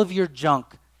 all of your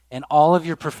junk, and all of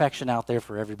your perfection out there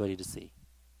for everybody to see.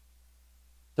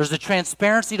 There's a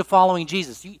transparency to following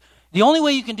Jesus. The only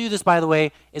way you can do this, by the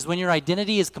way, is when your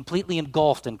identity is completely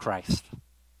engulfed in Christ.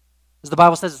 As the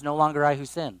Bible says, it's no longer I who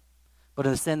sin, but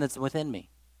in the sin that's within me.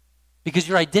 Because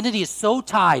your identity is so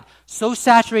tied, so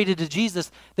saturated to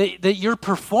Jesus, that your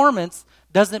performance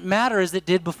doesn't matter as it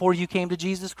did before you came to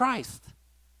Jesus Christ.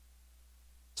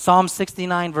 Psalm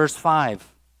 69, verse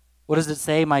 5. What does it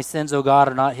say? My sins, O God,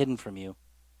 are not hidden from you.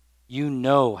 You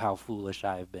know how foolish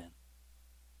I have been.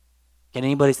 Can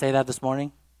anybody say that this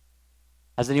morning?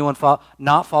 Has anyone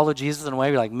not followed Jesus in a way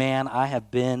you're like, man, I have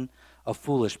been a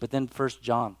foolish? But then 1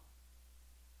 John.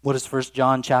 What does 1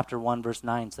 John chapter 1, verse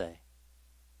 9 say?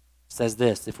 It says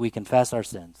this: if we confess our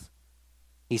sins,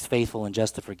 he's faithful and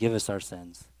just to forgive us our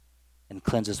sins and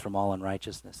cleanse us from all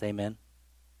unrighteousness. Amen?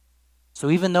 So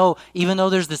even though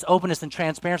there's this openness and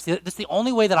transparency, this is the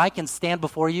only way that I can stand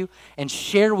before you and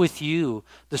share with you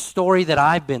the story that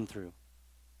I've been through.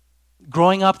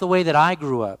 Growing up the way that I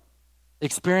grew up,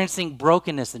 experiencing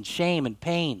brokenness and shame and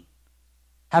pain,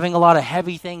 having a lot of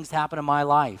heavy things happen in my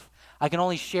life. I can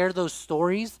only share those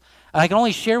stories, and I can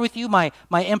only share with you my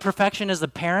imperfection as a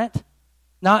parent.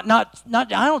 Not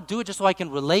I don't do it just so I can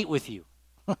relate with you.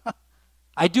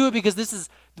 I do it because this is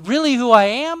really who I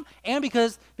am, and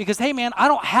because hey man, I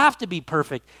don't have to be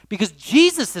perfect because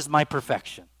Jesus is my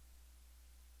perfection.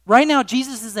 Right now,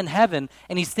 Jesus is in heaven,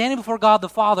 and he's standing before God the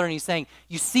Father, and he's saying,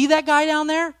 you see that guy down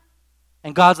there?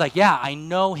 And God's like, yeah, I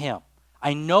know him.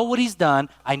 I know what he's done.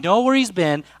 I know where he's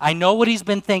been. I know what he's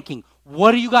been thinking.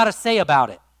 What do you got to say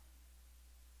about it?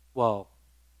 Well,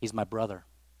 he's my brother.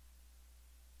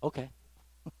 Okay.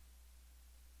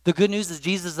 The good news is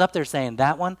Jesus is up there saying,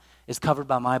 that one is covered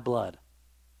by my blood.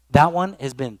 That one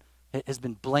has been has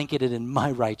been blanketed in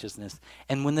my righteousness.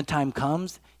 And when the time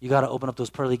comes, you got to open up those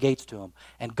pearly gates to him.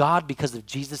 And God, because of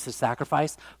Jesus'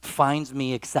 sacrifice, finds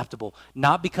me acceptable.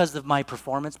 Not because of my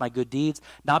performance, my good deeds,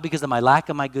 not because of my lack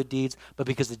of my good deeds, but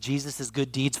because of Jesus'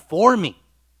 good deeds for me.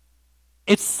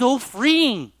 It's so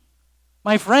freeing.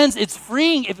 My friends, it's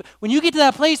freeing. When you get to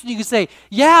that place when you can say,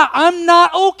 yeah, I'm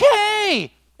not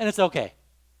okay, and it's okay.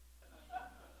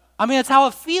 I mean, that's how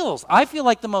it feels. I feel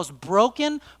like the most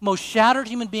broken, most shattered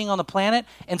human being on the planet,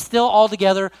 and still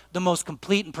altogether the most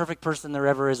complete and perfect person there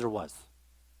ever is or was.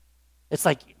 It's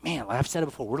like, man, like I've said it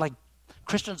before, we're like,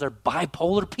 Christians are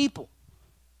bipolar people.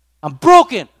 I'm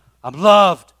broken. I'm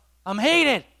loved. I'm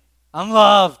hated. I'm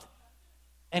loved.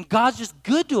 And God's just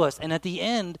good to us. And at the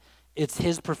end, it's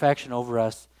his perfection over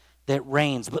us that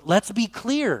reigns. But let's be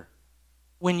clear.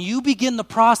 When you begin the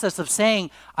process of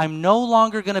saying, I'm no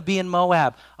longer going to be in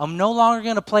Moab, I'm no longer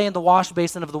going to play in the wash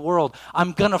basin of the world,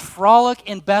 I'm going to frolic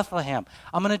in Bethlehem,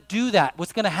 I'm going to do that.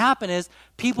 What's going to happen is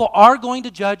people are going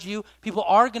to judge you, people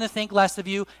are going to think less of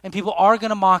you, and people are going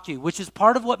to mock you, which is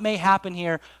part of what may happen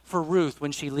here for Ruth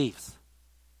when she leaves.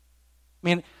 I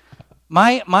mean,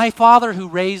 my father who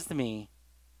raised me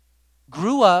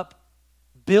grew up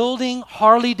building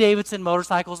Harley-Davidson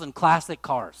motorcycles and classic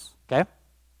cars, okay?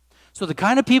 So the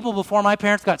kind of people before my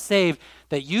parents got saved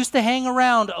that used to hang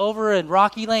around over in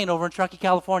Rocky Lane, over in Truckee,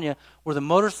 California, were the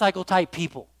motorcycle type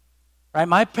people, right?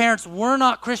 My parents were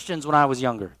not Christians when I was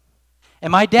younger. And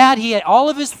my dad, he had all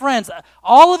of his friends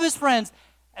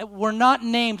were not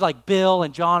named like Bill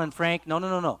and John and Frank.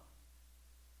 No.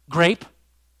 Grape.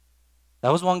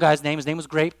 That was one guy's name. His name was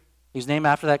Grape. He was named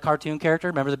after that cartoon character.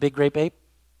 Remember the big grape ape?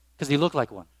 Because he looked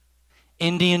like one.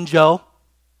 Indian Joe.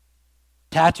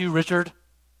 Tattoo Richard.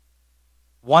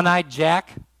 One-Eyed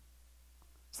Jack.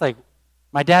 It's like,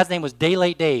 my dad's name was Day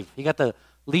Late Dave. He got the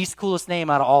least coolest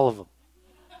name out of all of them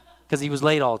because he was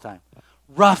late all the time.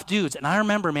 Rough dudes. And I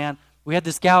remember, man, we had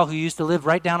this gal who used to live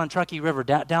right down on Truckee River,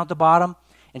 down at the bottom,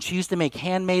 and she used to make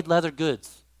handmade leather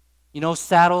goods. You know,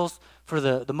 saddles for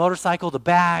the motorcycle, the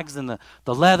bags and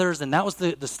the leathers, and that was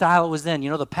the style it was in. You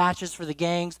know, the patches for the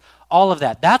gangs, all of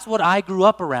that. That's what I grew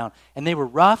up around. And they were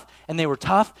rough, and they were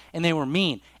tough, and they were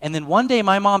mean. And then one day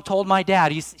my mom told my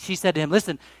dad, she said to him,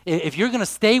 listen, if you're going to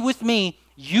stay with me,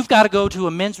 you've got to go to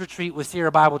a men's retreat with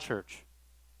Sierra Bible Church.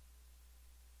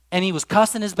 And he was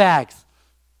cussing his bags,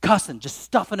 just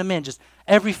stuffing them in, just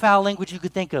every foul language you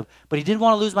could think of. But he didn't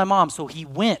want to lose my mom, so he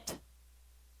went.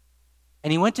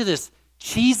 And he went to this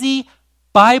cheesy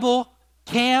Bible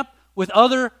camp with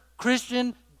other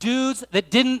Christian dudes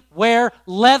that didn't wear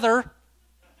leather,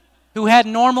 who had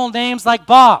normal names like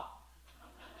Bob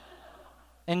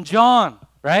and John,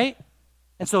 right?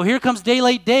 And so here comes Day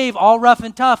Late Dave, all rough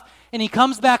and tough, and he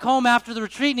comes back home after the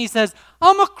retreat and he says,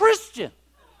 I'm a Christian.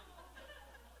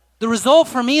 The result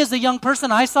for me as a young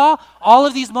person, I saw all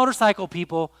of these motorcycle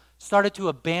people started to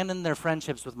abandon their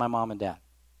friendships with my mom and dad.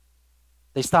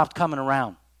 They stopped coming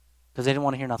around because they didn't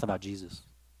want to hear nothing about Jesus.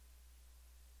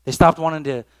 They stopped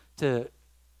wanting to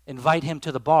invite him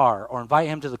to the bar or invite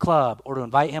him to the club or to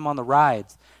invite him on the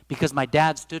rides because my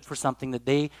dad stood for something that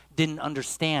they didn't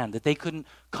understand, that they couldn't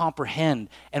comprehend.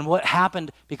 And what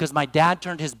happened because my dad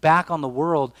turned his back on the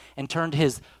world and turned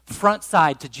his front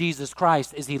side to Jesus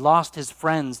Christ is he lost his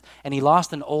friends and he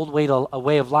lost an old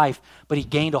way of life, but he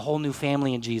gained a whole new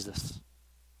family in Jesus.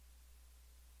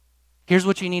 Here's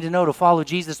what you need to know. To follow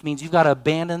Jesus means you've got to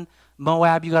abandon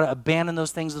Moab. You've got to abandon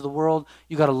those things of the world.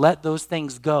 You've got to let those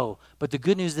things go. But the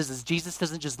good news is Jesus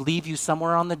doesn't just leave you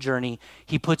somewhere on the journey.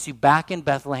 He puts you back in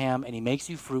Bethlehem, and he makes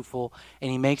you fruitful,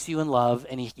 and he makes you in love,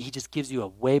 and he just gives you a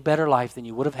way better life than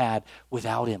you would have had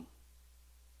without him.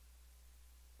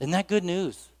 Isn't that good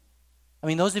news? I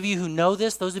mean, those of you who know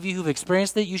this, those of you who've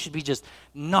experienced it, you should be just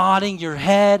nodding your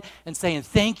head and saying,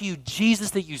 thank you, Jesus,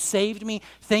 that you saved me.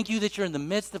 Thank you that you're in the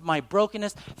midst of my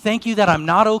brokenness. Thank you that I'm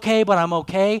not okay, but I'm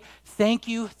okay. Thank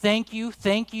you, thank you,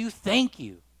 thank you, thank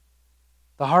you.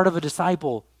 The heart of a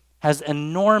disciple has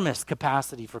enormous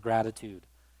capacity for gratitude,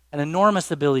 an enormous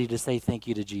ability to say thank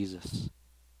you to Jesus.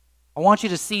 I want you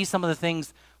to see some of the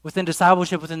things within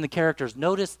discipleship, within the characters.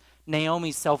 Notice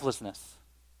Naomi's selflessness.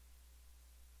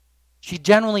 She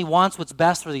generally wants what's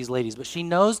best for these ladies, but she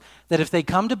knows that if they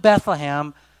come to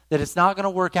Bethlehem, that it's not going to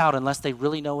work out unless they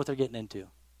really know what they're getting into.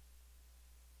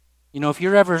 You know, if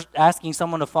you're ever asking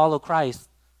someone to follow Christ,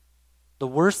 the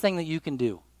worst thing that you can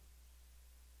do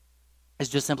is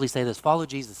just simply say this: follow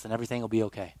Jesus and everything will be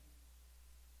okay.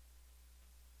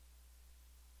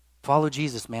 Follow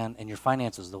Jesus, man, and your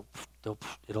finances,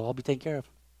 it'll all be taken care of.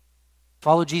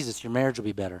 Follow Jesus, your marriage will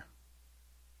be better.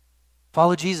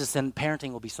 Follow Jesus and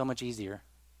parenting will be so much easier.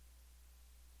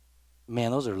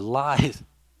 Man, those are lies.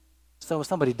 So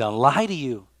somebody done lie to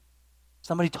you.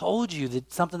 Somebody told you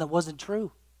that something that wasn't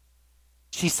true.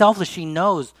 She's selfless. She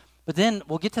knows. But then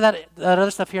we'll get to that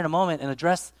other stuff here in a moment and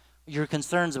address your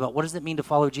concerns about what does it mean to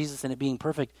follow Jesus and it being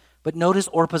perfect. But notice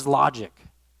Orpah's logic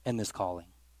in this calling.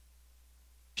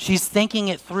 She's thinking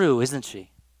it through, isn't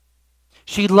she?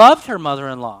 She loved her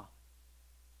mother-in-law.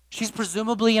 She's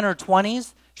presumably in her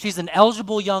 20s. She's an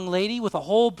eligible young lady with a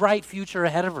whole bright future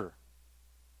ahead of her.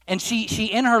 And she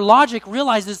in her logic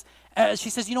realizes, she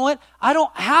says, you know what? I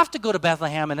don't have to go to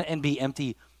Bethlehem and be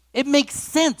empty. It makes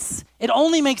sense. It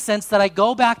only makes sense that I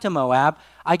go back to Moab,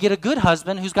 I get a good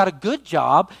husband who's got a good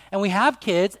job, and we have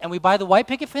kids, and we buy the white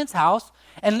picket fence house,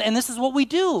 and this is what we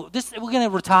do. We're going to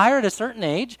retire at a certain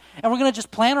age, and we're going to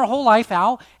just plan our whole life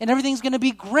out, and everything's going to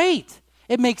be great.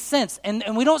 It makes sense,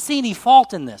 and we don't see any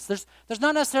fault in this. There's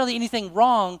not necessarily anything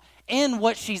wrong in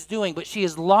what she's doing, but she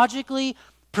is logically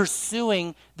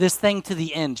pursuing this thing to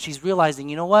the end. She's realizing,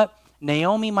 you know what?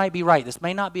 Naomi might be right. This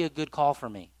may not be a good call for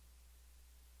me.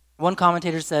 One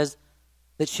commentator says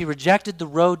that she rejected the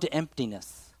road to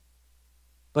emptiness,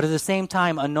 but at the same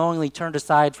time unknowingly turned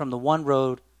aside from the one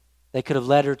road that could have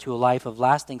led her to a life of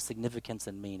lasting significance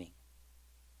and meaning.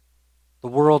 The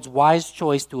world's wise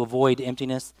choice to avoid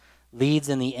emptiness leads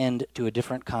in the end to a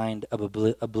different kind of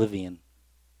oblivion.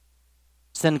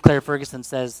 Sinclair Ferguson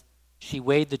says she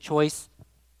weighed the choice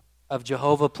of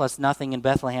Jehovah plus nothing in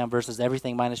Bethlehem versus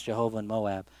everything minus Jehovah in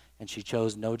Moab, and she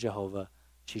chose no Jehovah.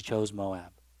 She chose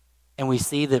Moab. And we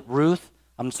see that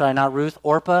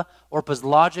Orpah's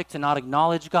logic to not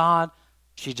acknowledge God,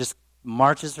 she just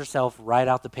marches herself right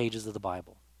out the pages of the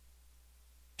Bible.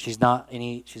 She's not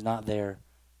there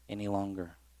any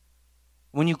longer.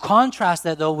 When you contrast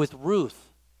that, though, with Ruth,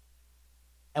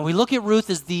 and we look at Ruth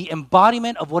as the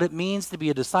embodiment of what it means to be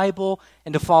a disciple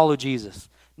and to follow Jesus,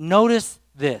 notice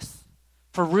this.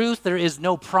 For Ruth, there is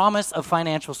no promise of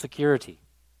financial security.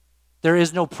 There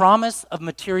is no promise of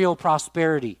material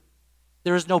prosperity.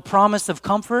 There is no promise of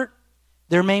comfort.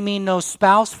 There may mean no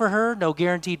spouse for her, no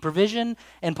guaranteed provision,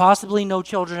 and possibly no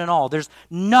children at all. There's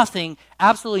nothing,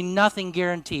 absolutely nothing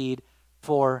guaranteed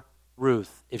for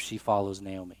Ruth if she follows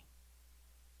Naomi.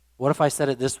 What if I said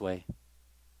it this way?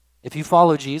 If you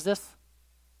follow Jesus,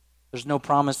 there's no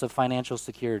promise of financial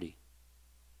security.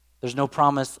 There's no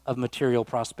promise of material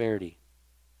prosperity.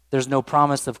 There's no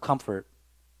promise of comfort.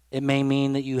 It may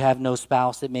mean that you have no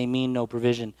spouse. It may mean no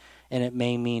provision. And it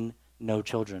may mean no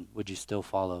children. Would you still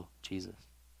follow Jesus?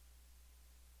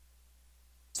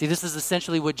 See, this is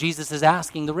essentially what Jesus is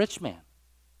asking the rich man,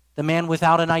 the man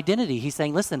without an identity. He's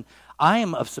saying, listen, I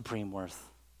am of supreme worth.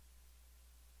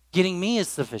 Getting me is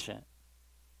sufficient.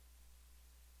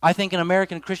 I think in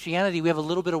American Christianity, we have a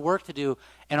little bit of work to do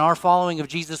in our following of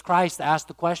Jesus Christ to ask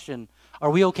the question, are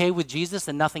we okay with Jesus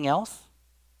and nothing else?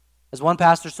 As one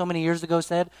pastor so many years ago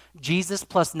said, Jesus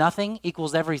plus nothing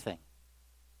equals everything.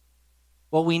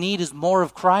 What we need is more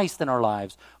of Christ in our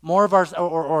lives. More of our,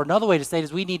 or another way to say it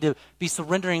is we need to be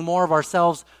surrendering more of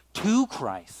ourselves to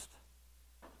Christ.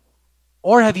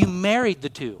 Or have you married the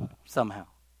two somehow?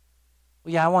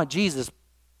 Well, yeah, I want Jesus,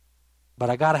 but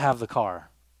I got to have the car.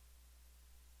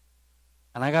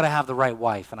 And I got to have the right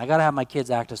wife. And I got to have my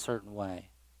kids act a certain way.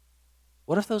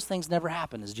 What if those things never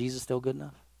happen? Is Jesus still good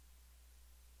enough?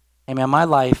 Hey, man, my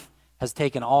life has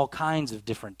taken all kinds of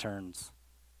different turns.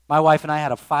 My wife and I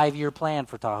had a 5-year plan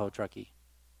for Tahoe Truckee,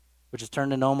 which has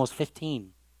turned into almost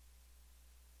 15.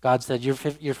 God said, your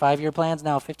 5-year plan's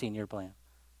now a 15-year plan.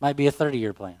 Might be a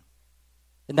 30-year plan.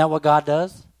 Isn't that what God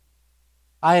does?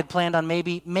 I had planned on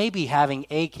maybe having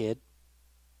a kid.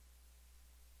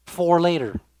 4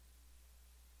 later.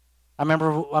 I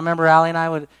remember Allie and I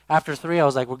would, after 3, I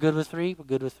was like, we're good with 3? We're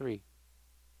good with 3.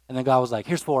 And then God was like,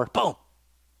 here's 4. Boom.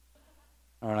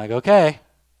 And we're like, okay.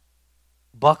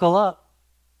 Buckle up.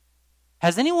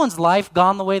 Has anyone's life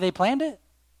gone the way they planned it?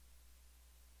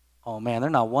 Oh man,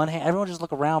 there's not one hand. Everyone just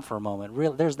look around for a moment.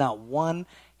 Really, there's not one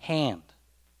hand.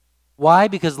 Why?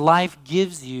 Because life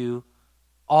gives you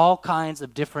all kinds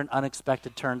of different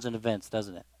unexpected turns and events,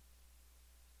 doesn't it?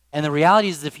 And the reality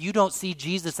is if you don't see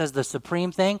Jesus as the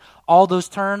supreme thing, all those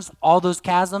turns, all those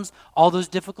chasms, all those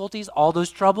difficulties, all those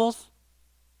troubles,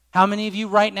 how many of you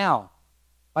right now,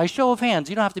 by show of hands,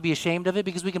 you don't have to be ashamed of it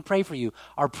because we can pray for you,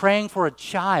 are praying for a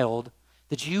child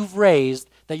that you've raised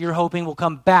that you're hoping will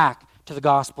come back to the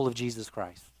gospel of Jesus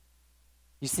Christ?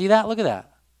 You see that? Look at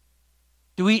that.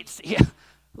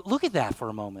 Look at that for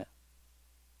a moment.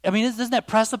 I mean, doesn't that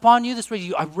press upon you?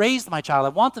 I raised my child. I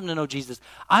want them to know Jesus.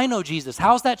 I know Jesus.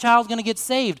 How's that child going to get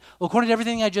saved? Well, according to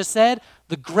everything I just said,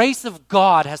 the grace of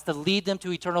God has to lead them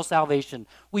to eternal salvation.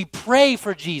 We pray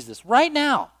for Jesus right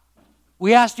now.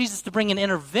 We ask Jesus to bring an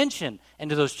intervention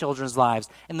into those children's lives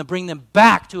and to bring them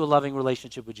back to a loving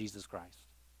relationship with Jesus Christ.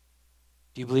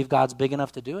 Do you believe God's big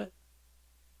enough to do it?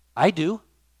 I do.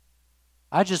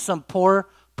 I just some poor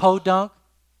podunk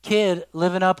kid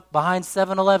living up behind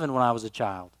 7-Eleven when I was a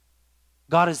child.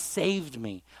 God has saved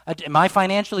me. Am I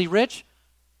financially rich?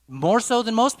 More so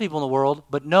than most people in the world,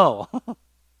 but no,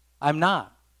 I'm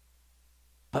not.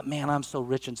 But man, I'm so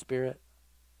rich in spirit.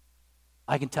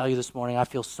 I can tell you this morning, I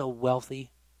feel so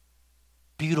wealthy.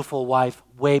 Beautiful wife,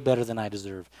 way better than I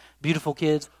deserve. Beautiful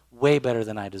kids, way better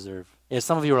than I deserve. Yeah,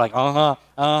 some of you are like,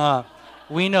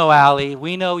 We know Allie,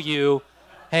 we know you.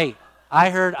 Hey,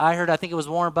 I heard, I think it was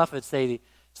Warren Buffett say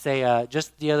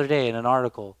just the other day in an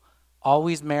article,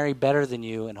 always marry better than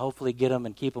you and hopefully get them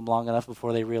and keep them long enough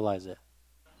before they realize it.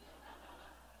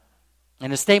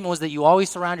 And his statement was that you always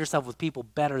surround yourself with people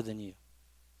better than you.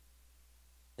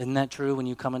 Isn't that true when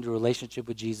you come into a relationship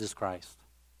with Jesus Christ?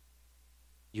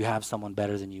 You have someone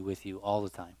better than you with you all the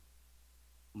time,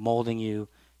 molding you,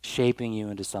 shaping you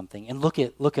into something. And look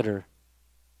at her.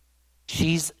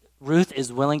 Ruth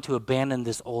is willing to abandon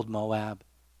this old Moab.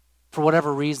 For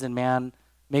whatever reason, man,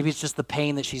 maybe it's just the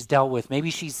pain that she's dealt with.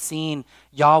 Maybe she's seen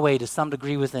Yahweh to some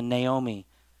degree within Naomi.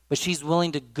 But she's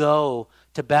willing to go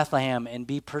to Bethlehem and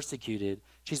be persecuted.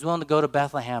 She's willing to go to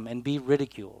Bethlehem and be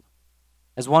ridiculed.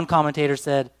 As one commentator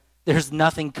said, there's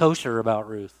nothing kosher about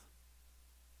Ruth.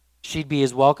 She'd be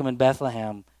as welcome in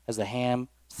Bethlehem as a ham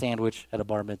sandwich at a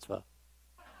bar mitzvah.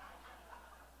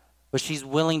 But she's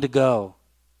willing to go.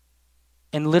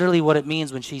 And literally what it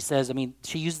means when she says,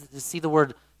 she uses, see the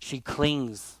word, she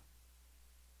clings.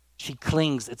 She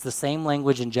clings. It's the same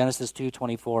language in Genesis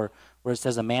 2:24 where it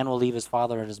says a man will leave his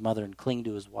father and his mother and cling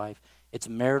to his wife. It's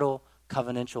marital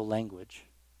covenantal language.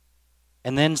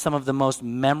 And then some of the most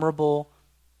memorable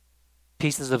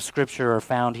pieces of scripture are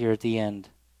found here at the end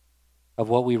of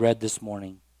what we read this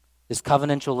morning. This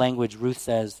covenantal language, Ruth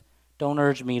says, don't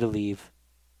urge me to leave.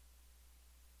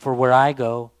 For where I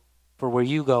go, for where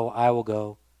you go, I will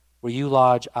go. Where you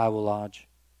lodge, I will lodge.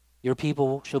 Your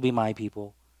people shall be my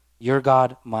people. Your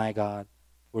God, my God.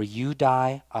 Where you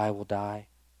die, I will die,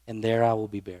 and there I will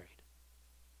be buried.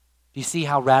 Do you see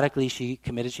how radically she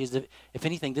committed she is? If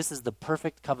anything, this is the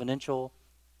perfect covenantal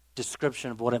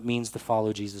description of what it means to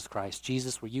follow Jesus Christ.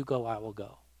 Jesus, where you go, I will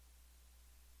go.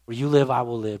 Where you live, I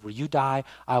will live. Where you die,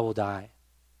 I will die.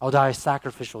 I will die a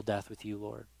sacrificial death with you,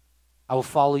 Lord. I will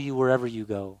follow you wherever you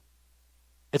go.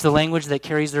 It's a language that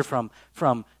carries her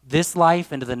from this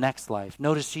life into the next life.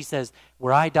 Notice she says,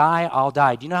 where I die, I'll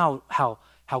die. Do you know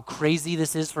how crazy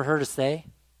this is for her to say?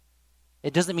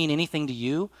 It doesn't mean anything to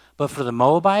you, but for the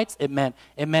Moabites, it meant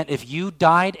if you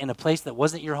died in a place that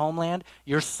wasn't your homeland,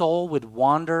 your soul would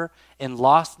wander in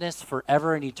lostness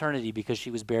forever and eternity because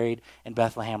she was buried in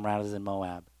Bethlehem rather than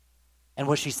Moab. And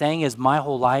what she's saying is my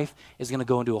whole life is going to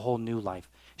go into a whole new life.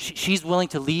 She's willing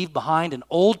to leave behind an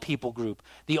old people group,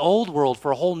 the old world, for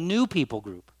a whole new people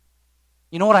group.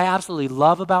 You know what I absolutely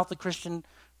love about the Christian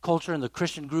culture and the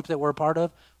Christian group that we're a part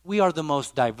of? We are the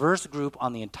most diverse group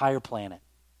on the entire planet.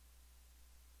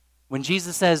 When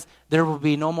Jesus says there will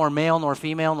be no more male nor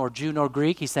female nor Jew nor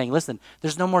Greek, he's saying, listen,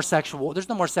 there's no more sexual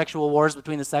wars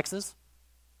between the sexes.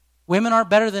 Women aren't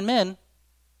better than men.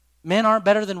 Men aren't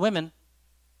better than women.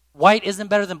 White isn't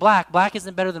better than black. Black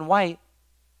isn't better than white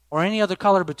or any other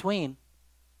color between.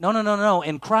 No.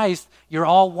 In Christ, you're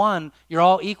all one. You're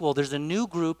all equal. There's a new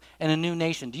group and a new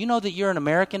nation. Do you know that you're an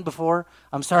American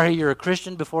you're a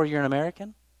Christian before you're an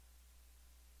American?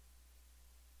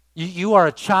 You are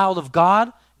a child of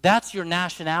God. That's your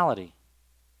nationality.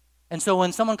 And so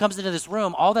when someone comes into this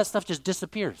room, all that stuff just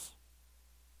disappears.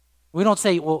 We don't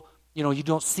say, well, you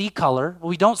don't see color. Well,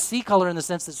 we don't see color in the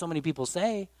sense that so many people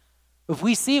say. If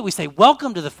we see it, we say,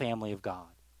 welcome to the family of God.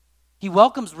 He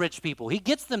welcomes rich people. He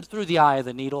gets them through the eye of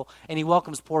the needle, and he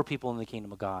welcomes poor people in the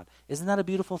kingdom of God. Isn't that a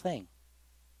beautiful thing?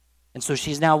 And so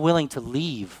she's now willing to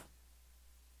leave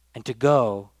and to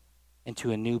go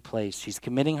into a new place. She's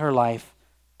committing her life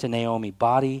to Naomi,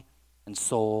 body and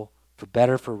soul, for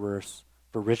better, for worse,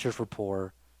 for richer, for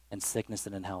poorer, and sickness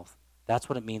and in health. That's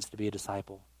what it means to be a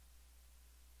disciple.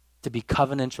 To be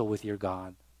covenantal with your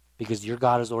God, because your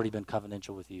God has already been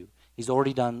covenantal with you. He's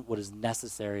already done what is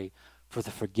necessary for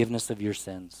the forgiveness of your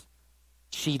sins.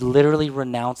 She literally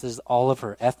renounces all of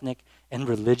her ethnic and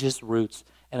religious roots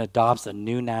and adopts a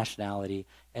new nationality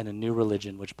and a new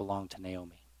religion which belonged to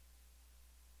Naomi.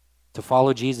 To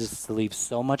follow Jesus is to leave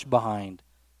so much behind,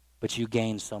 but you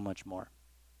gain so much more.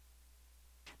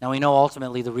 Now we know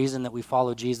ultimately the reason that we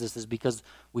follow Jesus is because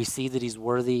we see that he's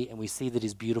worthy and we see that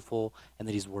he's beautiful and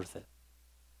that he's worth it.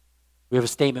 We have a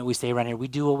statement we say around here, we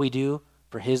do what we do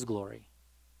for his glory.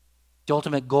 The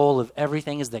ultimate goal of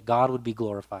everything is that God would be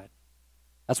glorified.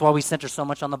 That's why we center so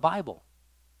much on the Bible.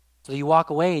 So you walk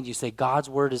away and you say, God's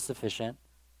word is sufficient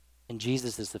and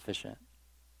Jesus is sufficient.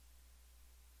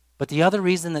 But the other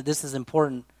reason that this is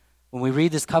important, when we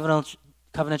read this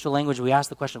covenantal language, we ask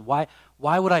the question, why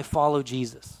would I follow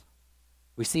Jesus?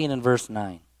 We see it in verse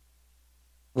 9.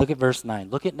 Look at verse 9.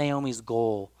 Look at Naomi's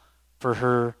goal for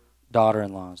her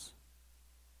daughter-in-laws.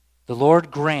 The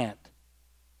Lord grant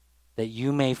that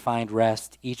you may find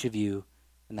rest, each of you,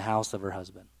 in the house of her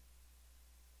husband.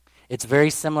 It's very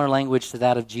similar language to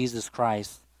that of Jesus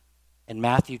Christ in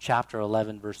Matthew chapter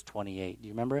 11, verse 28. Do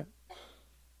you remember it?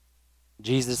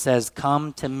 Jesus says,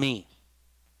 come to me,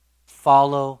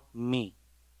 follow me,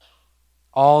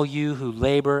 all you who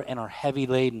labor and are heavy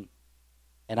laden,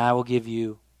 and I will give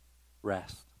you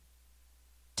rest.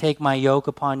 Take my yoke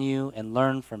upon you and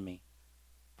learn from me,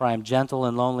 for I am gentle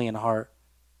and lowly in heart,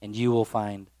 and you will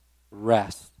find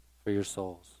rest for your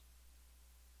souls.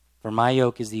 For my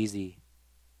yoke is easy,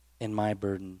 and my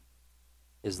burden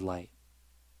is light.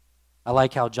 I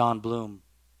like how John Bloom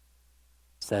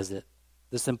says it.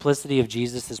 The simplicity of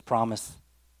Jesus' promise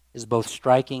is both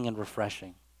striking and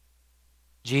refreshing.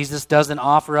 Jesus doesn't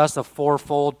offer us a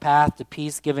fourfold path to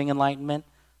peace-giving enlightenment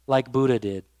like Buddha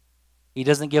did. He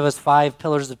doesn't give us 5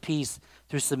 pillars of peace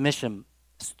through submission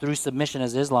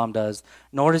as Islam does,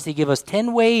 nor does he give us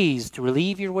 10 ways to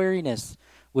relieve your weariness,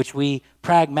 which we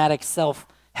pragmatic,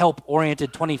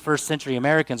 self-help-oriented 21st century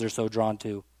Americans are so drawn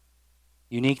to.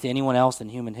 Unique to anyone else in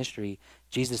human history,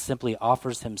 Jesus simply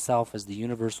offers himself as the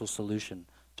universal solution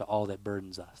to all that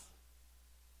burdens us.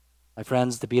 My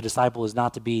friends, to be a disciple is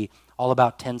not to be all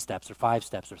about 10 steps or 5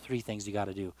 steps or 3 things you got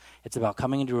to do. It's about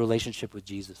coming into a relationship with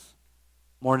Jesus.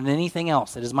 More than anything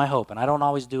else, it is my hope, and I don't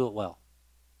always do it well.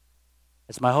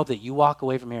 It's my hope that you walk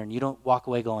away from here and you don't walk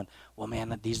away going, well,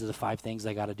 man, these are the 5 things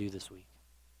I got to do this week.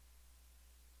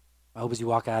 My hope is you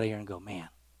walk out of here and go, man,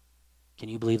 can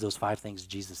you believe those 5 things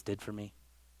Jesus did for me?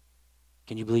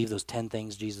 Can you believe those 10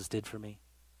 things Jesus did for me?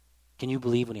 Can you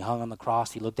believe when he hung on the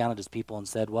cross, he looked down at his people and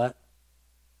said, what?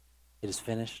 It is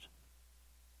finished.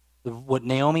 What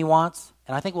Naomi wants,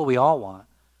 and I think what we all want,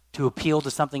 to appeal to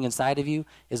something inside of you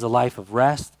is a life of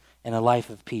rest and a life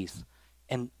of peace.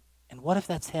 And what if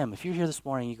that's him? If you're here this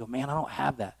morning and you go, man, I don't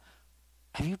have that.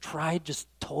 Have you tried just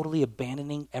totally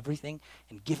abandoning everything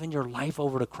and giving your life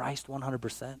over to Christ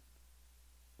 100%?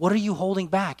 What are you holding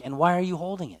back, and why are you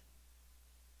holding it?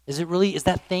 Is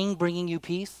that thing bringing you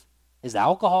peace? Is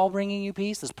alcohol bringing you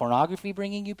peace? Is pornography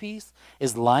bringing you peace?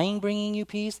 Is lying bringing you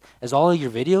peace? Is all of your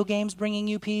video games bringing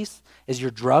you peace? Is your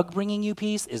drug bringing you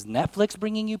peace? Is Netflix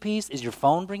bringing you peace? Is your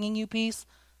phone bringing you peace?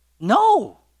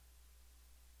 No.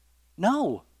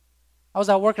 I was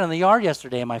out working in the yard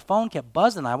yesterday, and my phone kept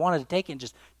buzzing. I wanted to take it and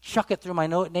just chuck it through my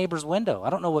neighbor's window.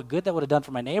 I don't know what good that would have done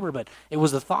for my neighbor, but it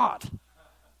was a thought.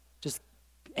 Just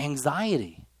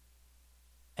anxiety.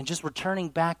 And just returning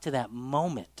back to that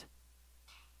moment.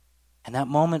 And that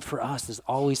moment for us is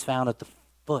always found at the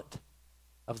foot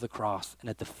of the cross and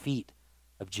at the feet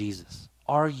of Jesus.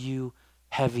 Are you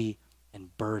heavy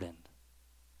and burdened?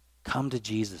 Come to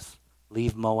Jesus.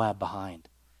 Leave Moab behind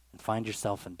and find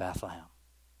yourself in Bethlehem.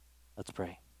 Let's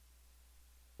pray.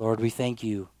 Lord, we thank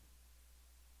you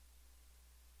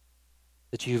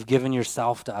that you've given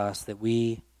yourself to us, that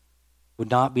we would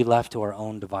not be left to our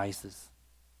own devices.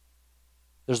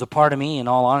 There's a part of me, in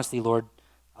all honesty, Lord,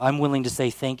 I'm willing to say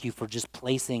thank you for just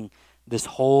placing this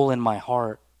hole in my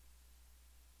heart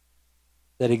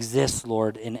that exists,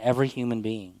 Lord, in every human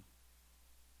being.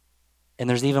 And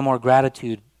there's even more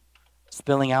gratitude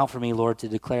spilling out for me, Lord, to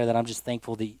declare that I'm just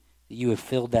thankful that you have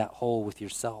filled that hole with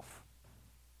yourself.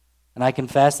 And I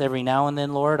confess every now and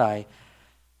then, Lord, I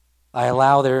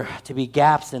allow there to be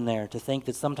gaps in there, to think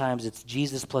that sometimes it's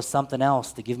Jesus plus something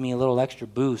else to give me a little extra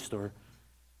boost, or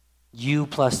you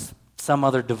plus some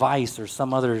other device or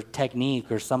some other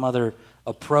technique or some other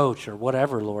approach or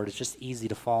whatever, Lord. It's just easy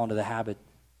to fall into the habit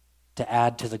to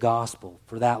add to the gospel.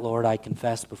 For that, Lord, I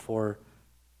confess before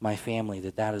my family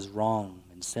that is wrong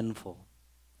and sinful,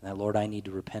 and that, Lord, I need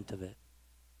to repent of it.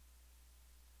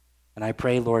 And I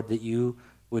pray, Lord, that you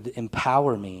would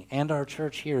empower me and our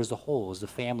church here as a whole, as a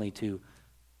family, to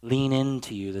lean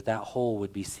into you, that hole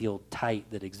would be sealed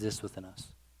tight that exists within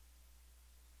us.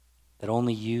 That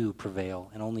only you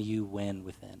prevail and only you win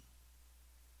within.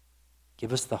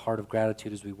 Give us the heart of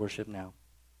gratitude as we worship now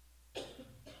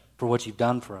for what you've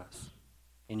done for us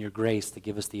in your grace, to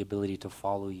give us the ability to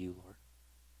follow you, Lord,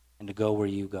 and to go where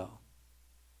you go,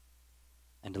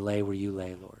 and to lay where you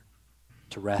lay, Lord,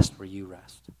 to rest where you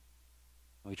rest.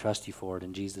 And we trust you for it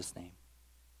in Jesus' name.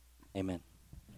 Amen.